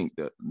starting to think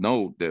that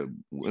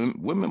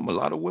women, a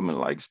lot of women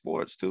like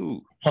sports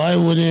too. I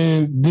would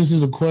end. This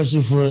is a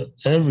question for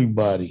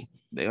everybody.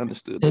 They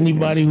understood.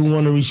 Anybody who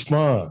want to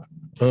respond.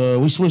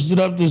 We switched it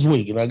up this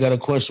week, and I got a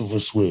question for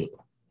Swill.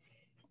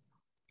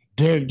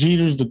 Derek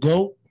Jeter's the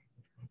GOAT?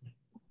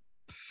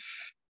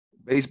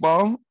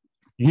 Baseball?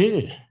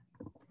 Yeah.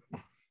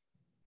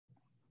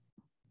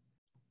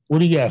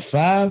 What, he got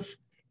 5? I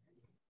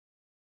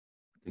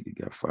think he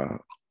got 5.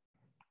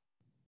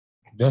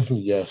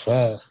 Definitely got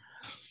 5.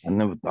 I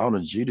never thought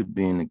of Jeter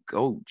being the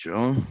GOAT,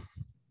 Joe.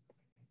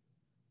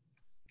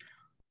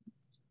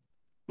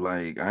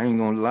 Like, I ain't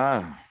gonna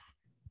lie.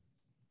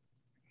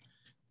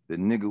 The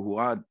nigga who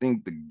I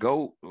think the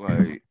GOAT,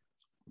 like,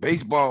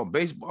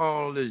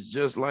 baseball is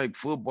just like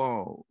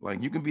football.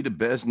 Like, you can be the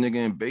best nigga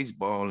in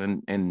baseball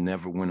and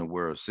never win a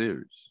World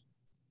Series.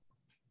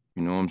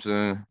 You know what I'm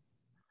saying?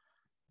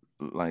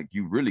 Like,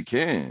 you really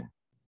can.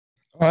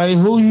 All right,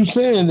 who you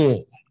saying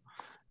then?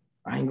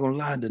 I ain't gonna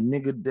lie, the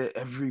nigga that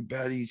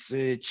everybody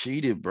said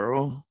cheated,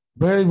 bro.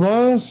 Barry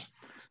Bonds?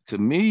 To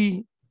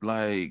me,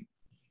 like,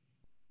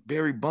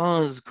 Barry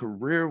Bonds'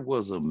 career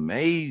was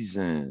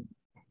amazing.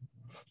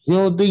 You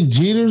don't think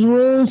Jeter's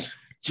was?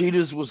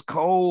 Jeter's was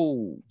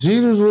cold.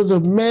 Jeter's was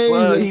amazing.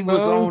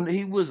 Well,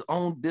 he was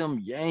on them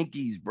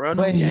Yankees, bro.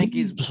 But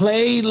Yankees he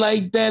played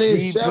like that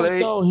himself,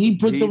 though. He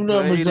put them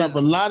numbers up. A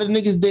lot of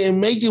niggas didn't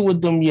make it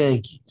with them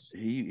Yankees.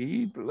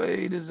 He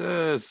played his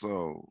ass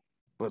off.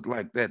 But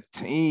like that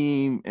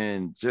team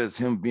and just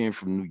him being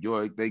from New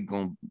York, they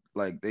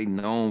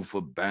known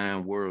for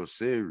buying World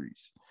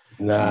Series.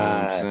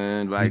 Nah, you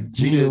know like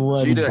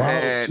Jeter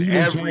had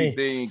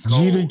everything.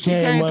 Jeter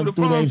came up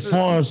through their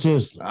farm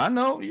system. I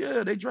know,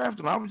 yeah, they drafted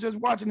him. I was just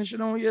watching this shit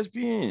on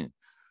ESPN.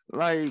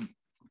 Like,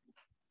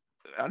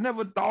 I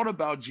never thought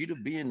about Jeter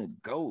being a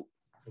GOAT.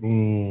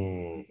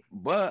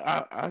 But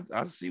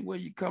I see where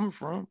you're coming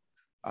from.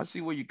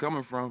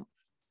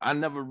 I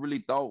never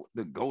really thought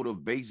the GOAT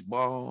of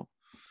baseball.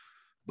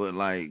 But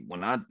like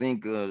when I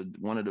think of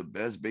one of the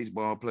best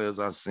baseball players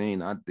I've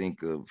seen, I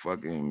think of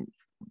fucking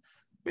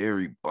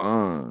Barry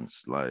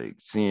Bonds. Like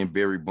seeing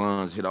Barry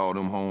Bonds hit all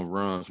them home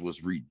runs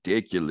was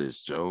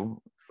ridiculous, Joe.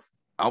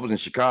 I was in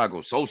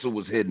Chicago. Sosa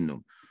was hitting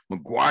them.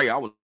 McGuire, I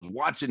was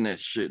watching that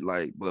shit.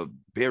 Like, but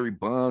Barry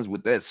Bonds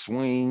with that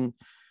swing,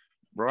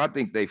 bro, I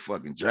think they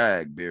fucking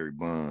jagged Barry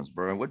Bonds,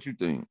 bro. What you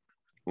think?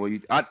 Well,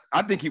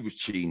 I think he was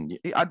cheating.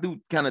 I do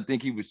kind of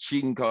think he was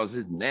cheating because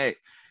his neck.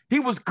 He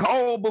was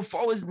cold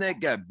before his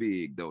neck got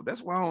big, though.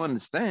 That's why I don't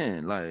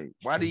understand. Like,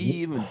 why did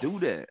he even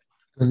do that?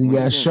 Because he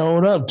got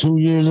showed up 2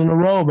 years in a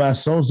row by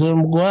Sosa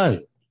and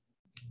McGuire.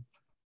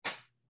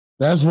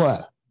 That's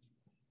why.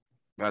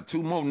 Got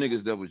 2 more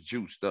niggas that was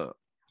juiced up.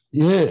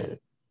 Yeah.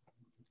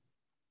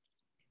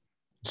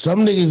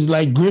 Some niggas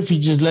like Griffey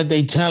just let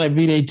their talent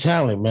be their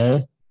talent,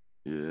 man.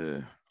 Yeah.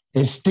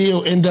 And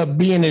still end up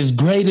being as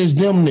great as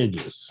them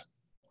niggas.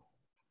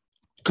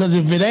 Because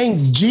if it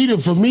ain't Jeter,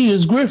 for me,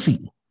 it's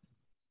Griffey.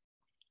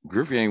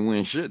 Griffey ain't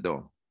win shit,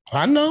 though.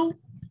 I know.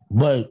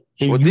 But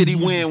did he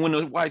win when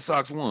the White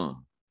Sox won?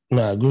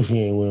 Nah, Griffey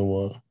ain't win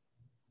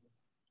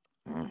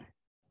one.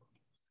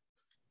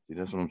 See,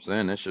 that's what I'm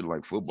saying. That shit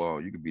like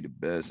football. You could be the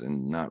best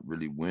and not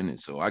really win it.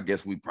 So I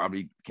guess we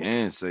probably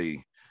can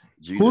say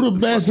Jeter's who the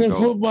best in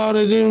football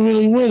that didn't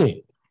really win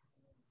it?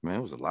 Man,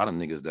 it was a lot of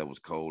niggas that was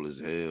cold as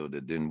hell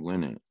that didn't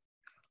win it.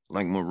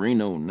 Like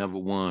Marino never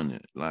won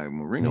it. Like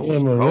Marino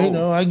was Marino.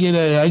 cold. I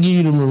give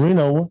you the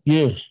Marino one.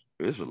 Yeah.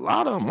 It's a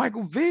lot of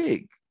Michael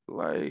Vick.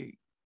 Like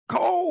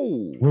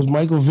cold. Was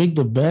Michael Vick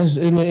the best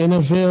in the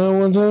NFL at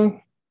one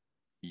time?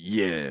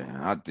 Yeah,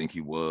 I think he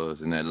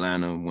was in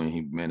Atlanta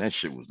when that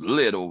shit was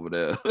lit over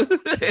there.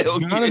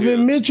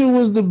 Donovan Mitchell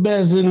was the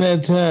best in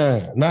that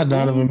time. Not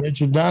Donovan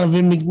Mitchell,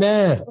 Donovan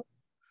McNabb.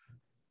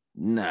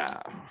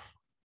 Nah.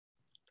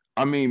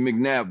 I mean,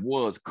 McNabb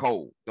was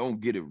cold. Don't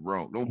get it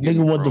wrong.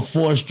 Nigga won the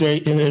 4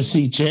 straight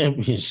NFC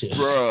championships.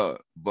 Bruh,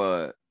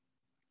 but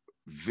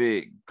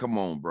Vic, come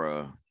on,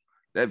 bruh.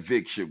 That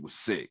Vic shit was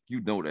sick.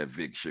 You know that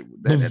Vic shit.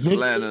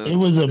 Atlanta. It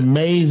was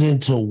amazing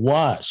to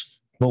watch.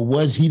 But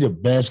was he the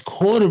best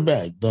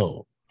quarterback,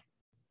 though?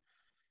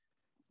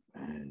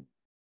 Man.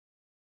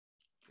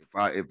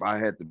 If I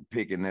had to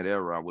pick in that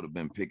era, I would have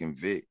been picking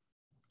Vic.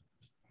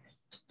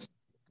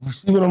 You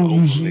see what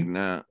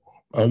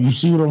you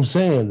see what I'm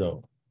saying,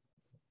 though?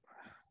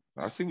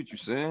 I see what you're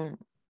saying.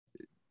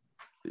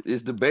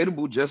 It's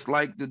debatable, just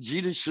like the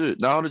Jeter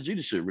shit. No, the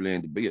Jeter shit really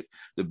ain't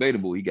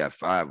debatable. He got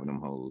 5 of them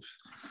hoes.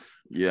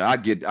 Yeah, I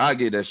get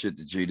that shit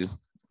to Jeter.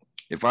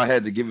 If I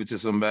had to give it to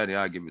somebody,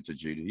 I'd give it to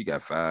Jeter. He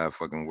got 5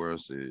 fucking World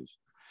Series.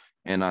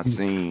 And I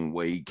seen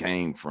where he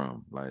came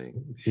from. Like,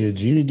 yeah,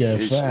 Jeter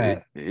got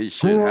 5. His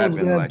shit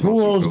happened like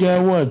Pujols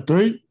got what,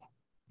 3?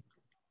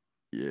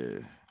 Yeah.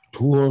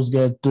 Pujols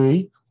got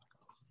 3.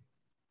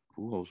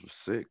 Pujols was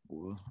sick,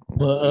 boy.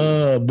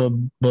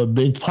 But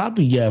Big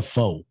Papi got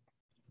 4.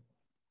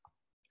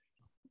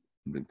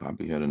 Big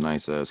Papi had a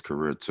nice ass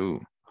career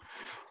too.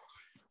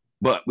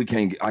 But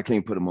I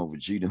can't put him over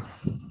Jeter.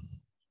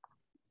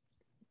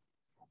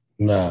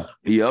 Nah.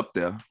 He up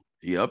there.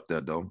 He up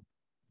there though.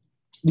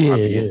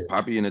 Yeah,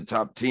 Probably in the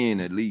top 10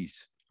 at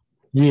least.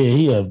 Yeah,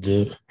 he up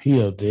there.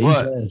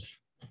 But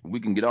we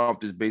can get off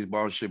this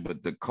baseball shit.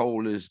 But the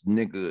coldest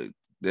nigga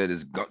that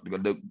is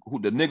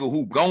the nigga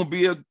who gonna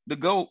be the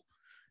GOAT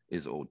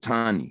is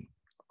Ohtani.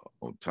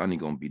 Ohtani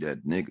gonna be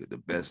that nigga, the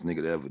best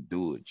nigga to ever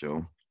do it,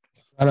 Joe.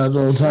 Shout out to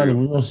Ohtani.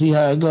 We gonna see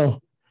how it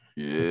go.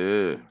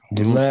 Yeah, you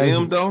don't see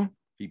him though.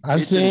 He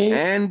pitching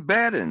and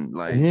batting.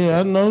 Like, yeah,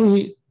 I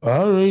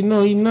already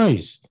know he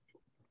nice.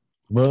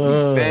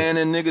 But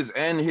banning niggas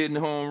and hitting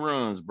home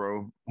runs,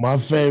 bro. My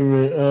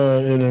favorite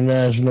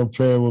international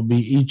player would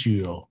be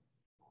Ichiro.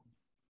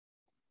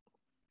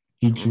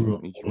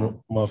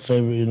 Ichiro. My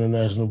favorite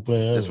international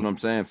player. That's what I'm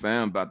saying,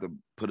 fam. About to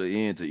put an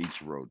end to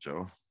Ichiro,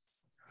 Joe.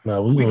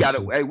 Nah, we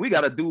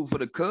got a dude for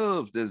the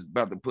Cubs that's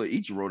about to put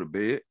Ichiro to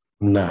bed.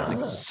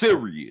 Nah.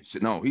 Serious.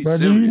 No, he's serious.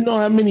 Do you know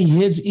how many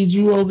hits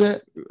Ichiro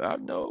got? I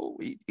know.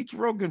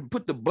 Ichiro can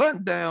put the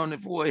button down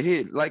for a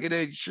hit like it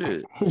ain't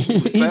shit.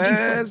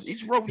 Fast.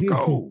 Ichiro's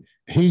cold.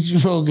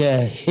 Ichiro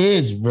got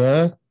hits,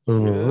 bro. For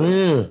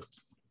real.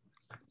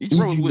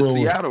 Ichiro's with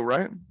Seattle,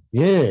 right?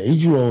 Yeah,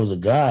 Ichiro was a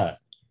god.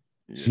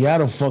 Yeah.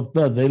 Seattle fucked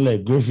up. They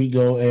let Griffey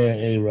go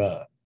and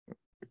A-Rod.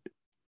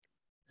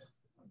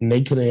 And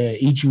they could have had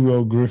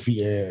Ichiro,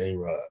 Griffey, and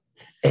A-Rod.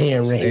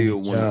 And Randy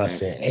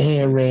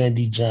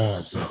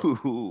Johnson.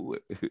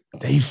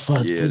 They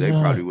fucked it up. They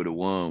probably would have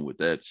won with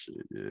that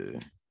shit, yeah.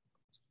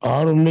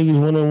 All them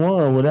niggas went and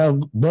won without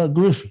Buck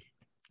Griffey.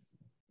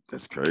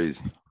 That's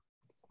crazy.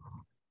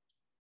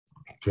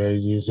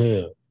 Crazy as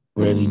hell.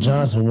 Randy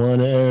Johnson won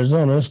in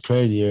Arizona. That's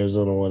crazy.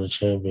 Arizona won a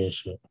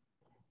championship.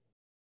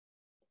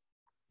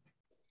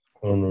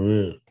 On the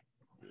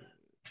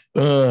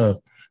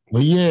real.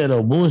 But yeah,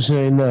 though, bullshit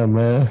ain't nothing,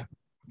 man.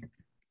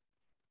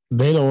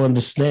 They don't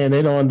understand.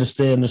 They don't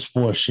understand the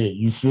sport shit.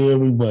 You feel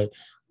me? But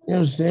you know what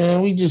I'm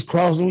saying? We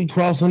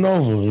crossing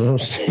over. You know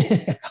what I'm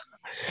saying?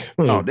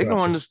 No, they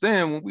gonna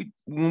understand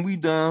when we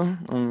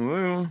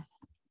done.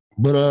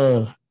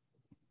 But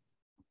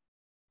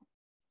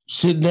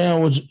sit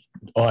down with you.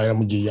 All right,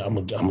 I'm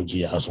gonna give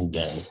y'all some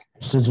game.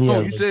 Since we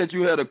you said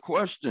you had a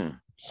question.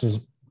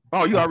 You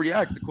already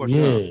asked the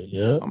question.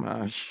 Yeah.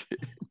 I'm shit.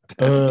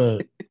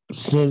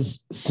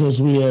 Since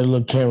we had a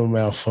little camera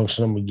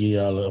malfunction, I'm gonna give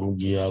y'all a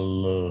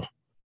little.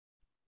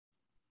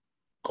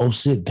 Go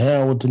sit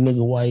down with the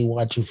nigga while you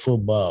watching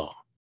football.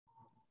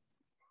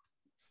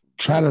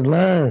 Try to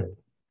learn.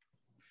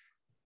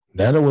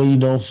 That way you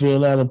don't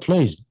feel out of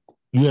place.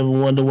 You ever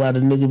wonder why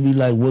the nigga be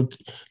like, "What?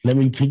 Let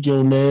me pick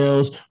your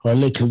nails," or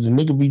because the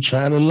nigga be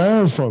trying to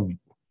learn from you.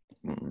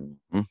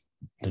 Mm-hmm.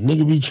 The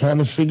nigga be trying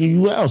to figure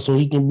you out so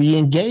he can be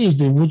engaged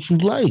in what you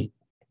like.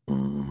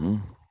 Mm-hmm.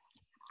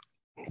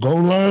 Go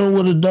learn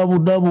what a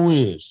double-double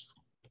is.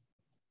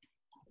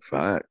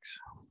 Facts.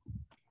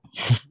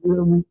 You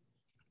feel me?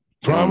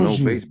 Promise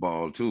you.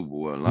 Baseball too,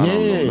 boy.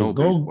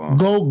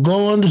 Baseball.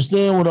 Go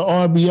understand what an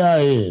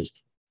RBI is.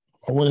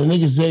 Or when a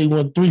nigga say he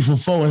went 3 for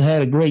 4 and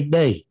had a great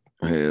day.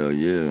 Hell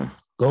yeah.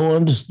 Go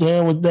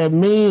understand what that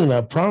means.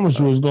 I promise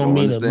you it's gonna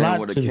mean a lot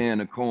what to a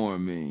can of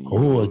corn means.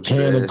 Oh, a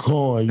can of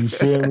corn, you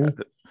feel me?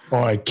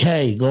 Or a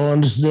K. Go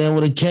understand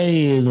what a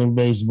K is in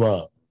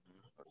baseball.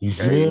 You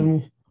feel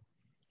me?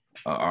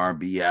 A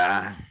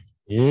RBI.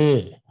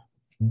 Yeah.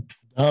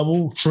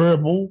 Double,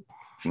 triple.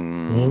 Mm-hmm.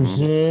 You know what I'm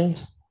saying?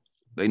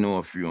 They know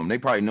a few of them. They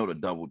probably know the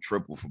double,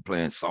 triple for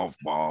playing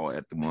softball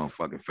at the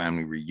motherfucking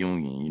family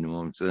reunion. You know what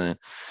I'm saying?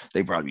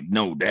 They probably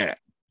know that.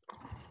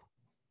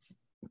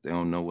 But they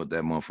don't know what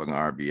that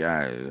motherfucking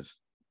RBI is.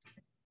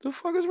 The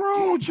fuck is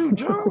wrong with you,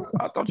 Joe?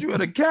 I thought you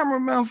had a camera,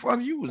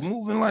 motherfucker. You was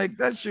moving like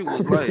that shit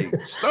was like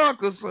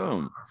stuck or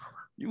something.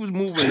 You was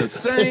moving the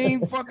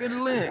same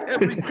fucking length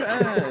every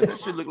time. That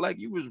shit looked like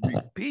you was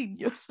repeating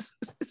your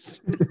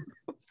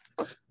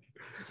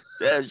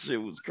That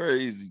shit was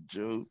crazy,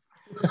 Joe.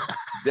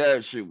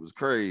 That shit was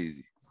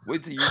crazy.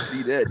 Wait till you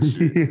see that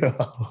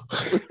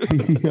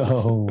shit.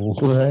 Yo,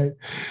 what?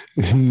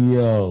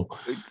 Yo.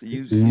 Wait till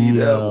you see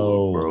that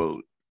one,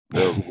 bro.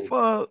 The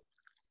fuck?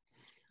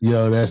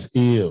 Yo, that's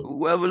ill.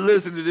 Whoever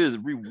listened to this,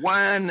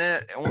 rewind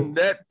that on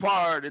that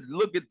part and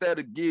look at that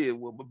again.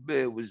 What my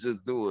man was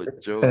just doing,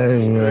 Joe.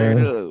 Hey,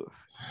 man.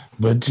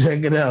 But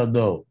check it out,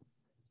 though.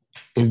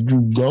 If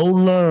you go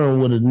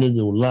learn what a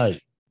nigga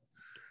like,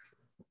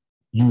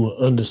 you will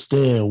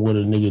understand what a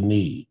nigga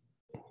need.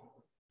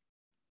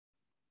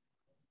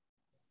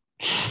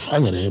 I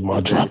gotta hit my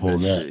drop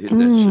on that. Hit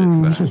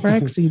that shit.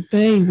 Frexy,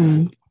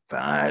 baby.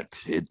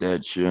 Facts. Hit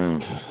that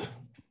shit.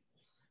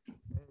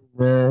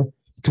 Man,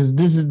 because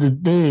this is the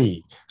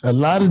thing. A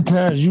lot of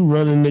times you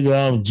run a nigga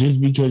off just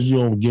because you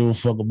don't give a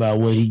fuck about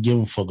what he give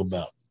a fuck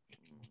about.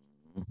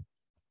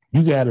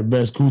 You got the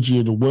best coochie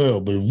in the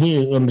world, but if we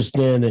ain't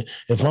understanding,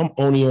 if I'm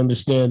only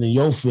understanding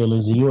your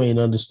feelings and you ain't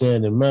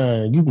understanding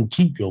mine, you can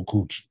keep your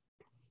coochie.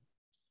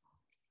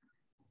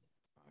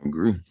 I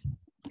agree.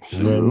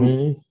 You know what I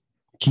mean?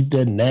 Keep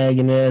that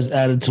nagging ass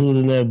attitude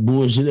and that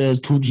bullshit ass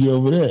coochie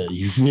over there.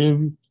 You feel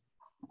me?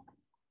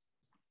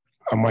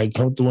 I might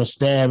come through and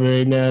stab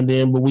every now and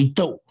then, but we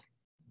throw.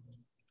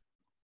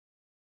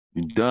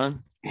 You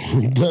done?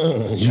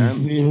 Done. You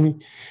feel me?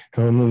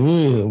 On the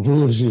real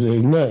bullshit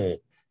ain't nothing.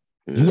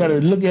 Yeah. You gotta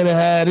look at it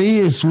how it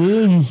is,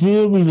 Swill. You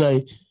feel me?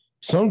 Like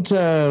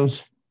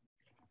sometimes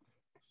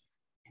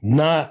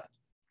not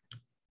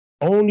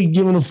only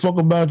giving a fuck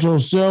about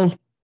yourself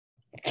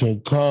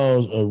can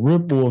cause a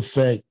ripple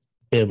effect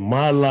in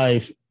my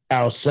life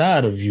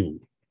outside of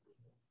you.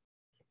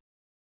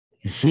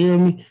 You feel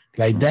me?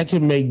 Like that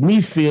can make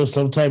me feel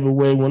some type of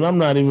way when I'm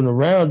not even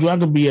around you. I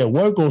could be at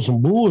work on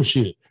some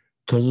bullshit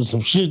because of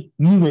some shit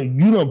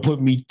you done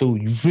put me through.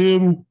 You feel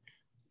me?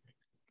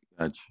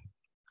 Gotcha.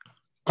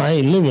 I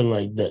ain't living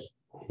like that.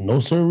 No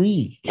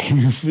sirree.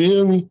 You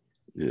feel me?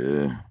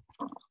 Yeah.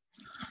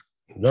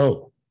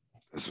 No.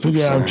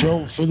 Figure out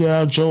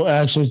your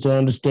actions to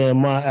understand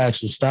my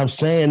actions. Stop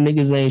saying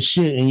niggas ain't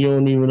shit and you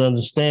don't even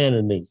understand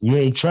a nigga. You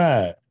ain't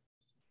tried.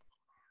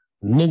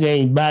 Nigga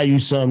ain't buy you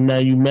something, now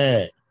you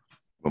mad.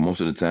 But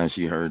most of the time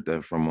she heard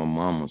that from her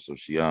mama, so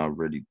she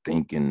already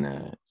thinking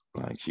that.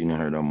 Like she done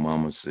heard her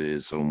mama say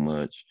it so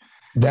much.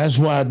 That's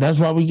why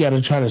we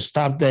gotta try to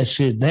stop that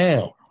shit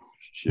down.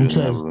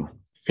 Because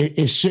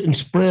it shouldn't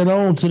spread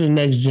on to the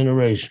next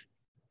generation.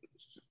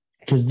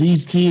 Because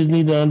these kids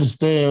need to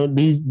understand,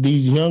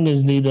 these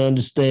youngins need to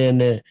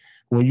understand that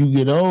when you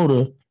get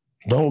older,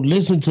 don't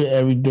listen to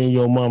everything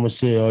your mama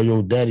said or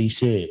your daddy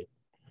said.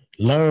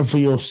 Learn for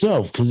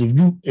yourself. Because if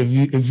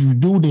you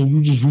do, then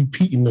you just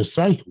repeating the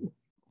cycle.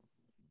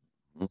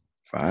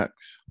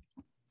 Facts.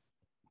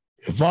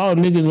 If all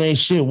niggas ain't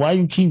shit, why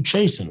you keep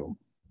chasing them?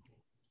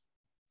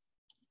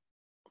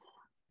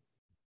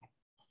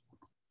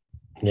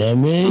 You know what I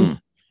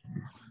mean?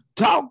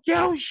 Talk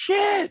your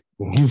shit.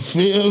 You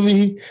feel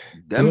me?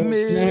 Damn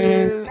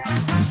it.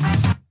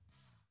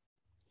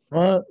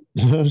 What?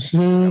 You know what I'm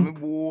saying? Damn it,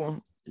 boy.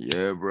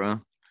 Yeah, bro.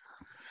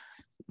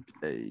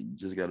 Hey, you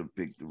just gotta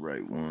pick the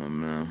right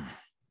one, man.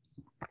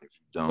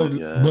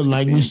 But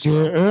like we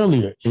said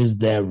earlier, is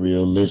that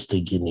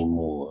realistic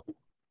anymore?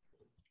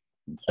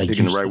 Like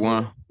picking the right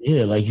one?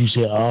 Yeah, like you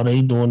said, all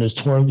they doing is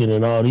twerking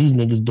and all these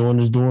niggas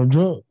doing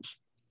drugs.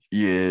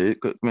 Yeah,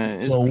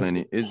 man, it's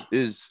plenty.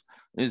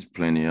 It's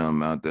plenty of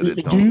them out there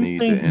that don't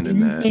need the internet.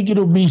 Do you think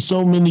it'll be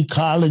so many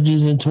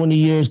colleges in 20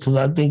 years? Because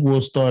I think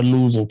we'll start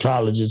losing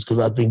colleges because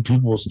I think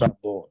people will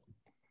stop going.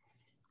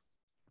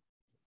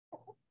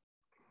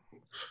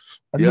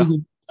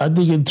 I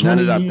think in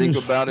 20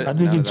 years, I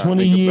think in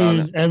 20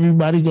 years,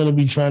 everybody's going to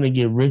be trying to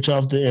get rich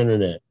off the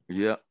internet.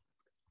 Yeah.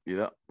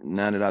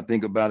 Now that I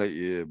think about it,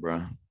 yeah,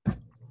 bro.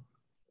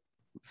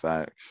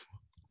 Facts.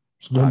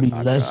 It's going to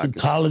be less.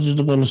 Colleges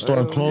are going to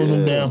start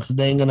closing down because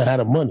they ain't going to have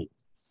the money.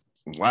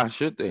 Why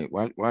should they?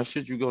 Why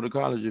should you go to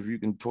college if you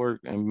can twerk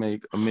and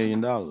make $1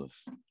 million?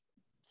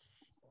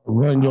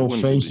 Run your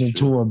face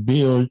into a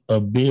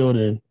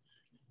building,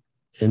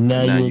 and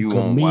now you're a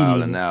comedian.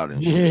 Wilding out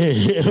and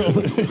shit.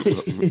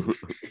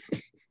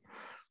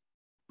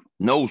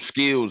 No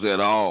skills at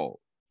all.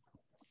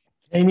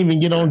 Can't even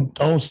get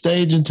on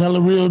stage and tell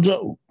a real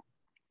joke.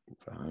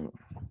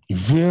 You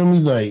feel me?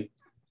 Like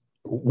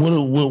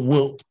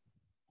what?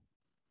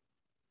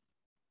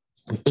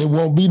 It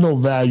won't be no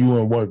value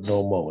in work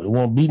no more. It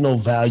won't be no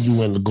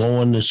value in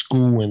going to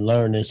school and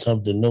learning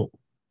something new.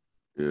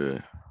 Yeah.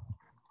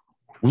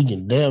 We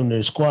can damn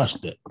near squash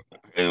that.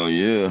 Hell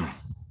yeah.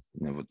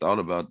 Never thought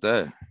about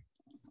that.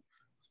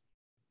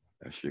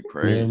 That shit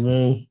crazy. Yeah,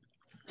 man.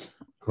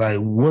 Like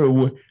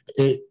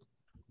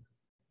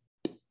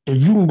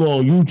if you can go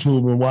on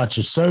YouTube and watch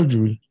a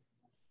surgery,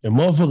 and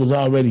motherfuckers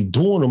already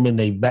doing them in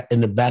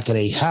the back of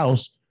their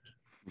house,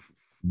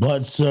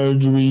 butt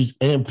surgeries,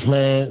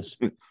 implants.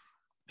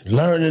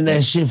 Learning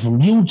that shit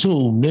from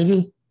YouTube,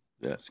 nigga.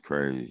 That's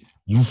crazy.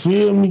 You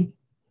feel me?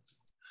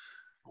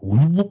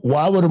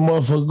 Why would a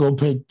motherfucker go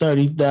pay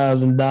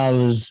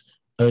 $30,000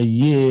 a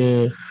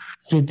year,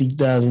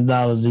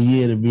 $50,000 a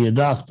year to be a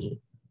doctor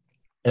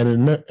at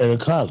a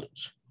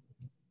college?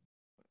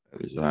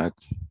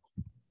 Exactly.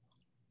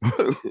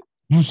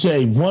 You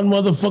save one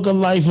motherfucking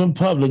life in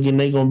public, and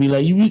they gonna be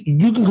like, you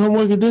can come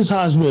work at this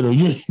hospital.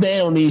 They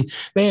ain't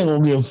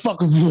gonna give a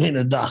fuck if you ain't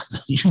a doctor.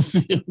 You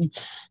feel me?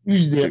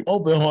 You just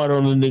open heart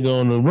on the nigga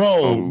on the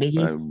road,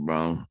 nigga. Hey,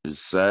 bro, it's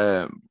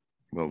sad,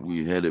 but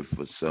we headed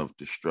for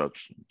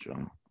self-destruction,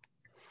 John.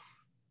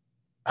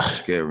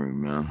 Scary,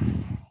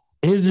 man.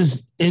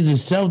 Is it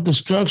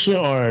self-destruction,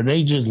 or are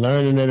they just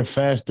learning at a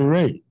faster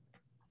rate?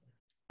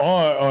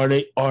 Or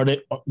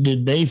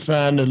did they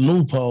find a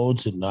loophole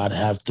to not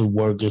have to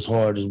work as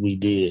hard as we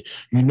did?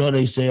 You know,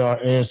 they say our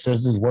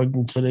ancestors worked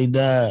until they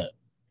died.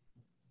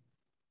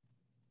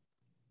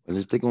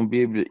 Is they gonna be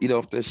able to eat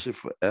off that shit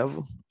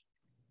forever?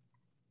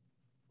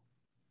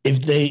 If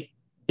the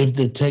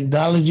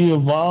technology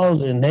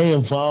evolves and they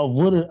evolve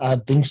with it, I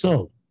think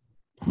so.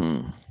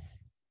 I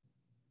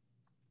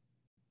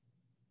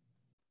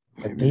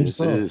think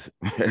so.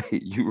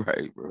 You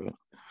right, bro.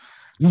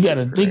 You got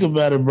to think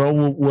about it, bro.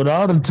 With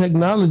all the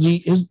technology,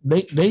 is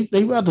they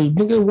rather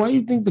nigga. Why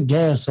you think the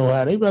gas so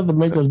high? They rather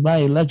make us buy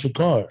electric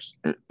cars.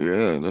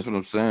 Yeah, that's what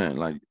I'm saying.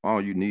 Like all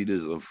you need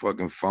is a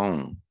fucking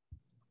phone.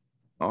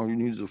 All you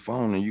need is a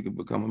phone, and you can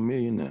become a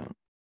millionaire.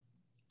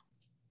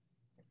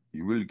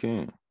 You really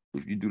can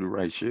if you do the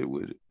right shit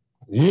with it.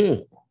 Yeah.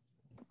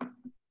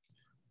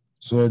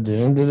 So at the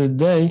end of the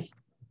day,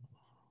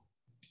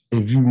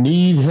 if you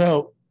need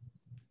help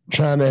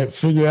trying to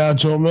figure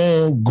out your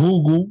man,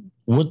 Google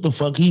what the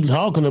fuck he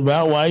talking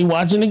about while he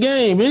watching the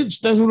game, bitch.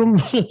 That's what I'm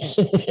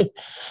saying.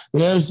 You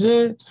know what I'm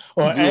saying?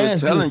 Or Good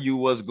ask telling him. you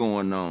what's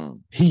going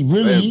on. He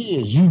really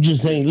is. You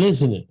just ain't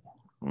listening.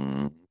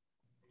 Mm-hmm.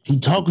 He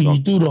talking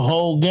you through the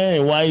whole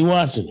game while you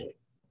watching it.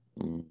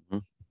 Mm-hmm.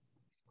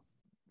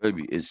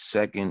 Baby, it's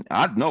second.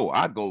 I know.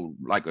 I go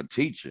like a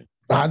teacher.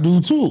 I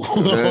do too.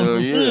 Hell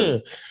yeah.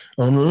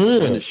 On the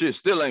real. And the shit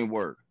still ain't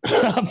work.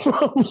 I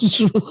promise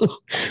you.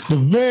 The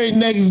very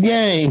next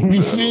game.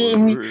 You feel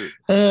me?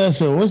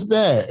 So what's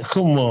that?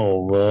 Come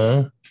on,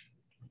 man.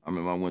 I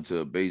remember I went to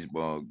a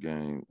baseball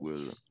game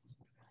with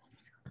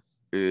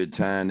every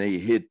time they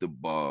hit the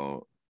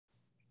ball,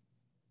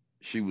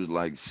 she was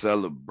like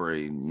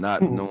celebrating,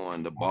 not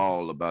knowing the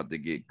ball about to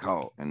get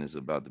caught and it's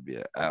about to be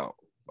an out.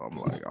 I'm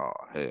like, oh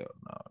hell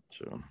no,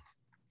 chill.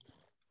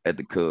 At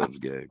the Cubs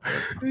game.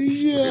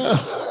 Yeah.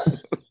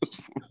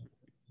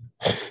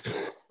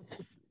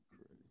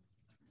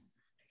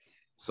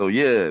 So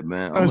yeah,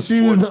 man. Oh,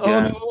 she was the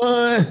only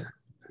one.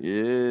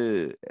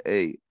 Yeah.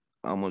 Hey,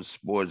 I'm a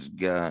sports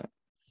guy.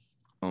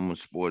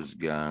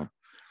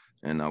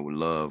 And I would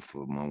love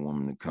for my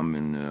woman to come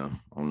in there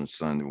on a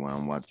Sunday while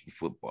I'm watching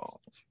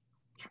football.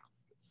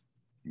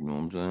 You know what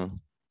I'm saying?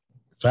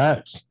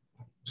 Facts.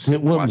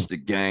 Sit with Watch me. the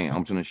game.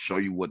 I'm gonna show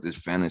you what this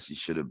fantasy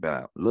shit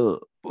about.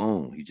 Look,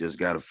 boom, he just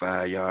got a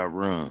 5-yard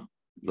run.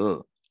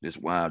 Look, this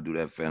why I do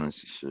that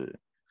fantasy shit.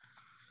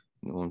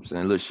 You know what I'm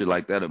saying? Little shit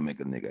like that'll make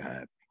a nigga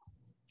happy.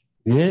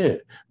 Yeah,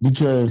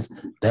 because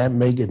that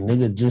make a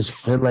nigga just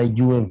feel like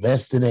you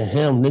invested in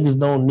him. Niggas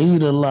don't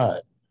need a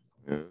lot.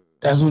 Yeah.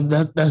 That's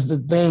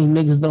the thing.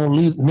 Niggas don't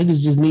need.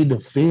 Niggas just need to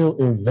feel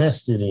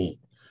invested in.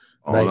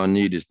 All I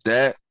need is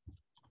that.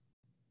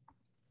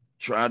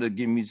 Try to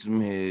give me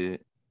some head.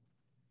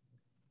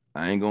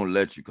 I ain't gonna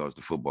let you cause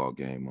the football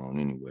game on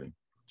anyway.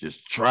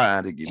 Just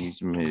try to give me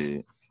some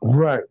head.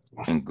 Right.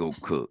 And go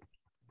cook.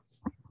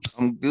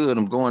 I'm good.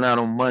 I'm going out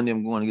on Monday.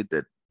 I'm going to get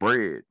that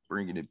bread,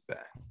 bringing it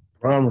back.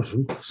 Promise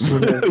you.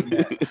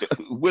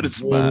 With a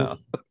smile.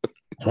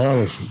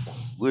 Promise you.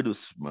 With a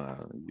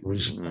smile.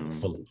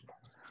 Respectfully.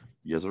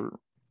 Yes, sir.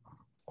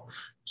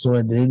 So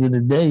at the end of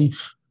the day,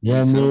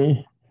 yeah, yes, I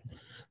mean,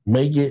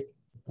 make it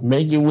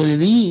what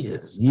it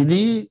is. You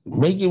did?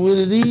 Make it what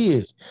it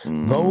is.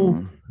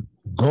 Mm.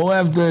 Go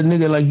after a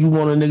nigga like you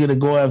want a nigga to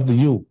go after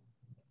you.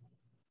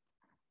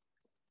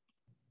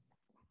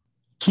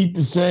 Keep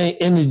the same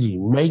energy.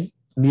 Make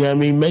a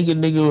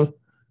nigga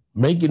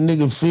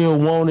feel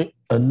wanted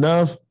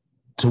enough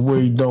to where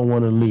he don't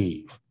want to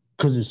leave.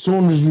 Because as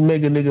soon as you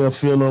make a nigga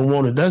feel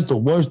unwanted, that's the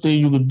worst thing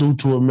you could do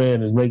to a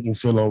man is make him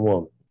feel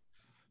unwanted.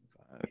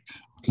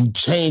 He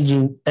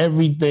changing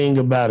everything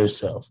about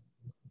himself.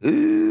 A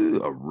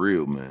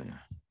real man.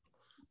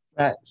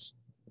 Facts.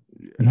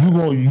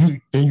 Yeah.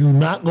 You're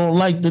not gonna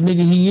like the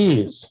nigga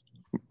he is.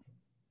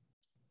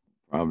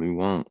 Probably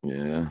won't.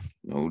 Yeah,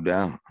 no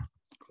doubt.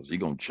 Cause he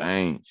gonna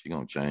change. He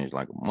gonna change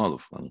like a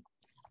motherfucker.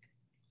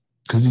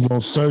 Cause he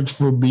gonna search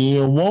for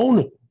being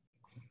wanted.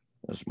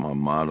 That's my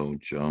motto,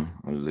 Joe.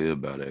 I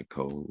live by that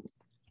code.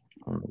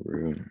 On the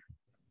real.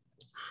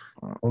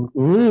 On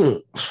the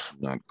real.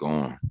 Not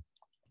going.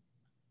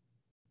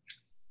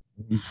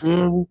 You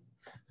feel me?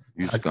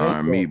 You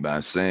scarring me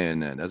by saying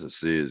that. That's a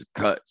serious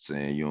cut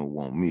saying you don't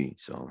want me.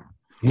 So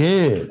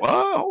yeah.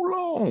 Well, hold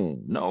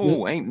on.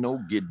 No, ain't no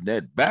getting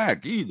that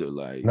back either.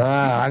 Like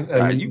nah,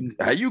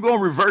 how you gonna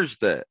reverse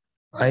that?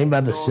 I ain't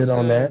about to sit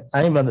on that.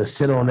 I ain't about to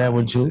sit on that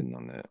with you.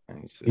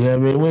 Yeah, I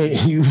mean,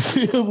 wait, you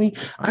feel me?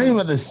 I ain't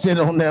about to sit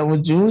on that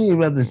with you. We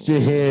ain't about to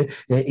sit here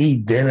and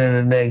eat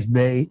dinner the next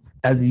day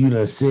after you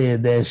done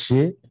said that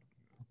shit.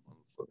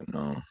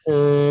 No.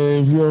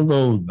 If you don't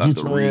go get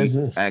your ass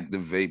in.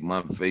 Activate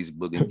my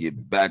Facebook and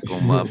get back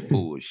on my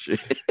bullshit.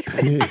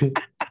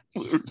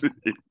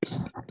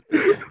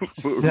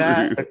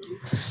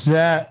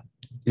 Shot.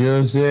 You know what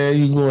I'm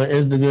saying? You going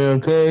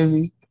Instagram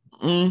crazy?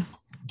 You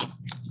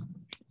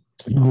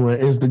going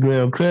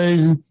Instagram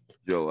crazy?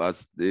 Yo, I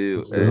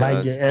still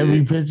liking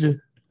every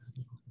picture.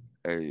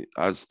 Hey,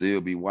 I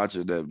still be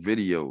watching that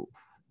video.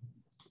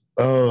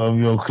 Oh, of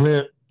your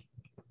clip.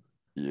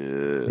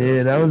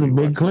 Yeah, that was a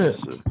big clip.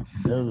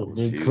 That was a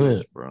big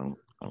clip, bro.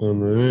 I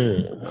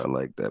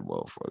like that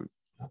motherfucker.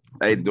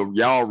 Hey,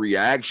 y'all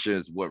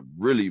reactions what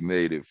really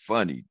made it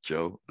funny,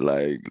 Joe.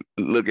 Like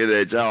looking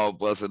at y'all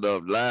busting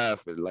up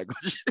laughing, like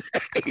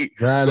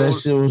that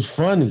shit was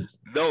funny.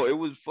 No, it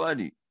was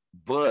funny,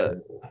 but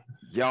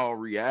y'all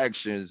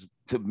reactions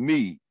to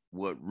me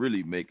what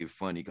really make it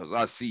funny because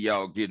I see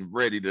y'all getting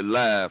ready to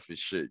laugh and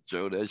shit,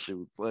 Joe. That shit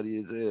was funny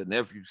as hell.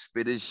 Nephew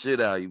spit his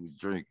shit out. He was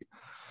drinking.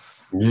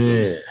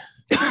 Yeah.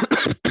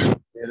 Yeah,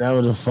 that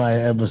was a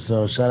fire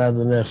episode. Shout out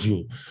to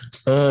nephew.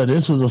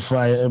 This was a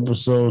fire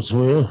episode,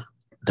 Swill.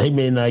 They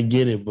may not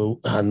get it, but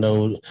I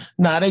know.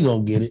 Nah, they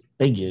gonna get it.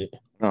 They get it.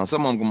 No,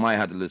 some of them might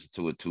have to listen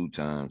to it 2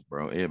 times,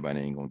 bro. Everybody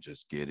ain't gonna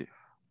just get it.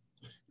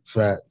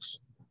 Facts.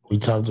 We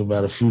talked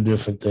about a few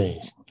different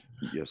things.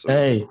 Yes, sir.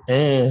 Hey,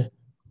 and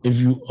if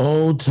you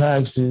owe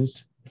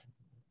taxes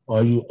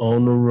or you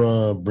on the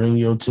run, bring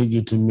your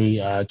ticket to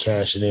me. I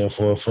cash it in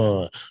for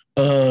fun.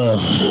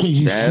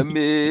 Damn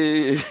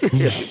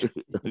it.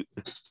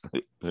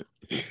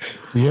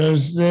 You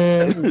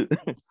understand?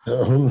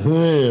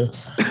 Yeah.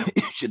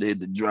 You should have hit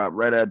the drop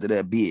right after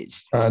that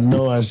bitch. I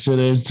know I should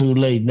have. It's too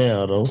late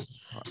now, though.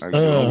 Right,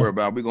 don't worry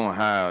about it. We're going to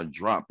hire a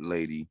drop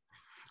lady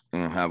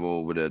and have her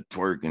over there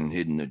twerking,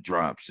 hitting the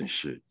drops and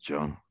shit,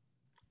 Joe.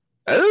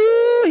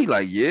 Oh, he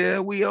like, yeah,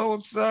 we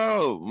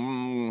also.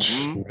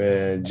 Mm-hmm.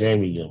 Man,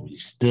 Jamie gonna be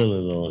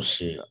stealing on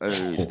shit.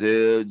 Hey,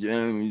 there,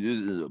 Jamie, this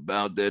is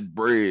about that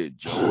bread,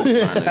 Joe. I'm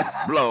trying to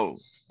blow.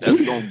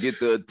 That's gonna get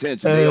the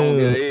attention. They on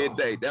here every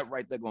day. That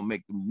right there gonna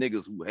make them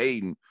niggas who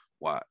hating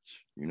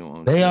watch. You know what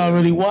I'm they saying?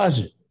 already watch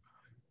it.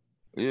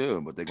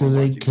 Yeah, but they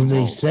because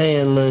they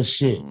saying little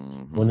shit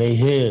when they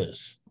hear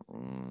us.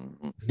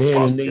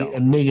 Then a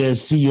nigga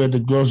see you at the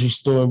grocery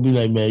store and be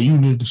like, man, you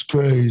niggas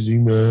crazy,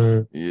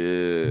 man. Yeah.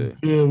 You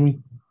feel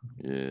me?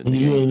 Yeah. And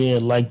you ain't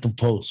even like the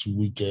post, you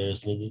weak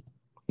ass nigga.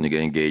 Nigga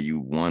ain't gave you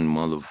one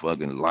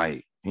motherfucking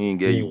like. He ain't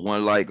gave you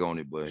one like on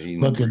it, but he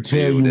can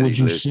tell you what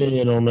you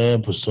said on the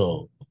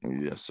episode.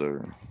 Yes,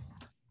 sir.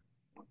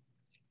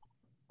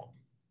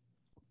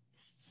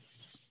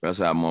 That's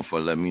how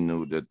motherfucker let me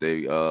know that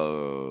they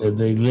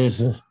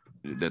listen.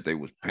 That they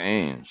was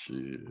paying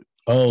shit.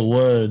 Oh,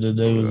 word, that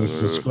they was a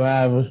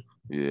subscriber.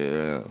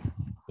 Yeah.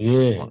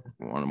 Yeah.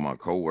 One of my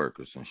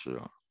coworkers and shit.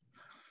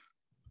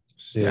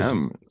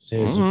 Damn it.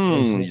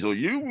 So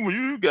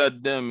you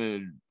goddamn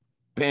it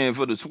paying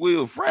for the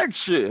Swill Frex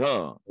shit,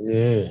 huh?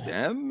 Yeah.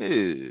 Damn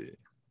it.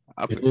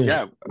 I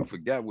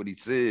forgot what he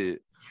said.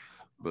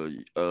 But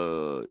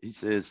he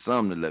said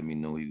something to let me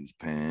know he was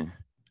paying.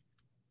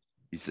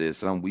 He said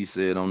something we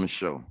said on the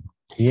show.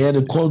 He had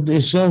to quote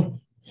this show.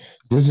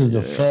 This is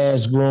a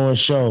fast growing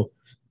show.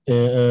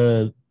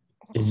 And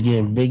it's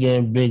getting bigger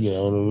and bigger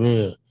on the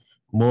real.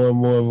 More and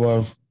more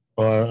of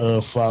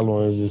our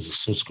followers is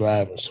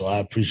subscribing. So I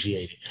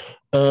appreciate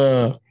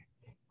it.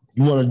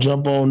 You want to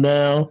jump on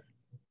now?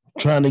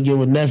 Trying to get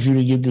with nephew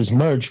to get this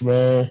merch,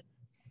 man.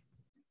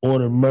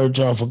 Order merch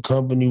off a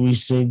company we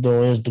synced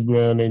on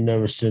Instagram. They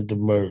never sent the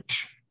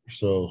merch.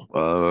 So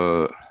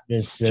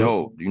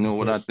Joe, you know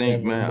what I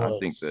think, man? I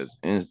think that's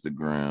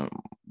Instagram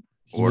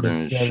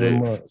ordering shit.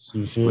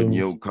 Putting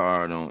your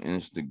card on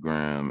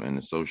Instagram and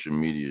the social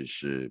media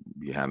shit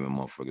be having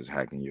motherfuckers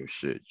hacking your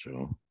shit,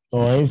 Joe.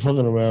 Oh, I ain't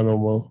fucking around no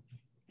more.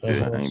 That's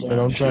what I'm saying.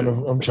 I'm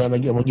trying to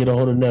get a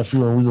hold of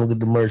nephew and we're gonna get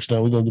the merch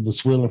done. We're gonna get the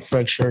Swill and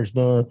Frex shirts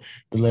done.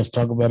 The Let's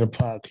Talk About It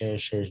podcast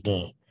shirts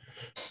done.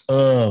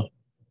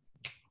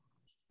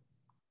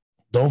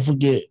 Don't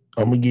forget,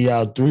 I'm gonna give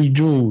y'all 3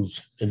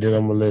 jewels and then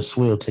I'm gonna let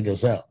Swill take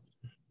us out.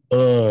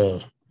 Oh,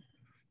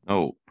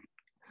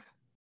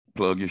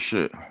 plug your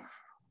shit.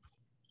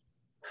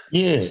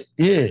 Yeah.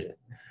 All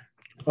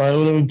right,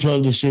 well, let me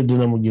plug this shit,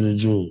 then I'm gonna get the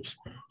jewels.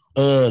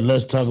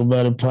 Let's Talk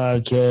About It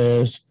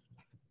podcast.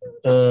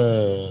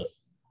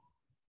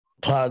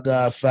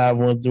 Podguy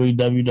 513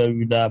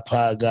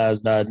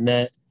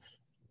 www.podguys.net.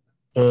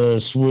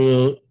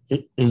 Swill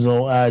is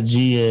on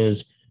IG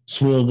as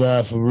Swill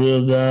God for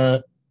Real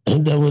God.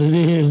 Isn't that what it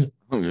is?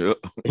 Yeah.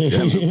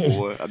 Damn it,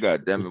 boy. I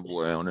got Damn It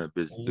Boy on that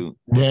bitch too.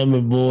 Damn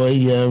It Boy,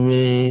 yeah, I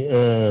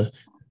mean,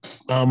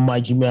 I'm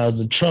Mikey Mouse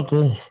the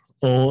Trucker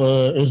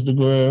on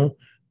Instagram.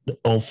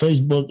 On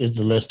Facebook, it's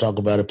the Let's Talk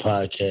About It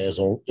podcast.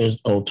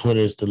 On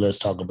Twitter, it's the Let's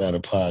Talk About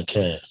It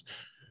podcast.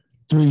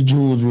 3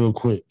 jewels real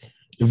quick.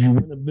 If you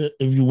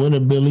win a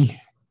Billy,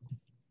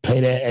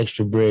 pay that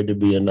extra bread to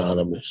be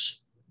anonymous.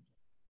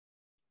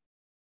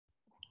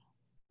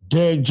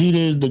 Derek Jeter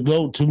is the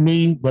GOAT to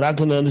me, but I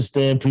can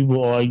understand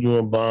people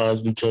arguing Bonds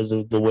because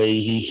of the way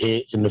he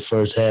hit in the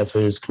first half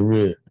of his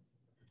career.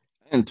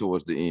 And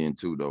towards the end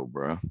too, though,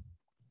 bro.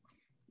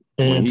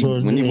 And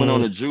when he went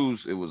on the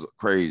juice, it was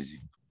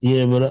crazy.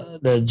 Yeah,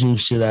 but that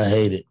juice shit, I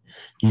hate it.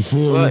 You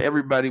feel me?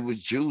 Everybody was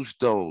juiced,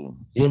 though.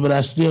 Yeah, but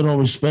I still don't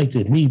respect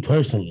it, me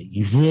personally.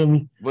 You feel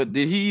me? But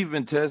did he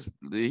even test?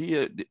 Did he?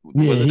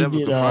 He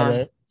did all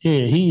that.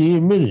 Yeah, he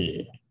admitted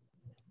it.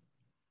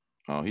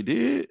 Oh, he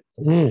did?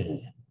 Yeah.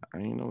 I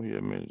didn't know he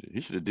admitted it.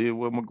 He should have did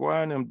what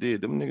McGuire and them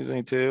did. Them niggas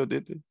ain't tell,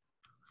 did they?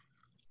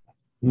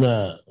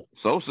 Nah.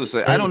 Sosa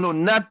said, I don't know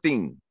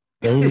nothing.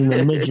 It was in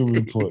a Mitchell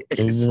report.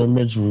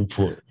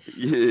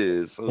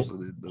 Yeah, Sosa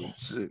didn't know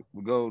shit.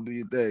 But go do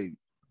your thing.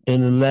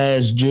 And the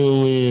last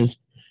jewel is,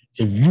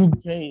 if you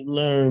can't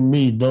learn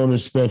me, don't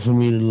expect for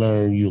me to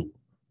learn you.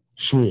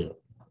 Swill.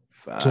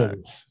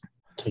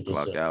 Take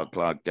clock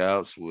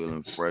out. Swill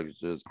and Frex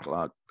just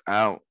clocked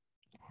out.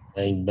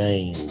 Bang,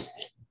 bang.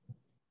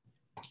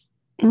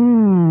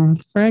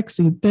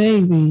 Frexy,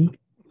 baby.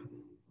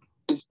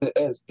 It's the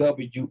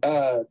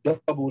SWI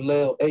double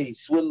L A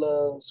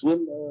Swill.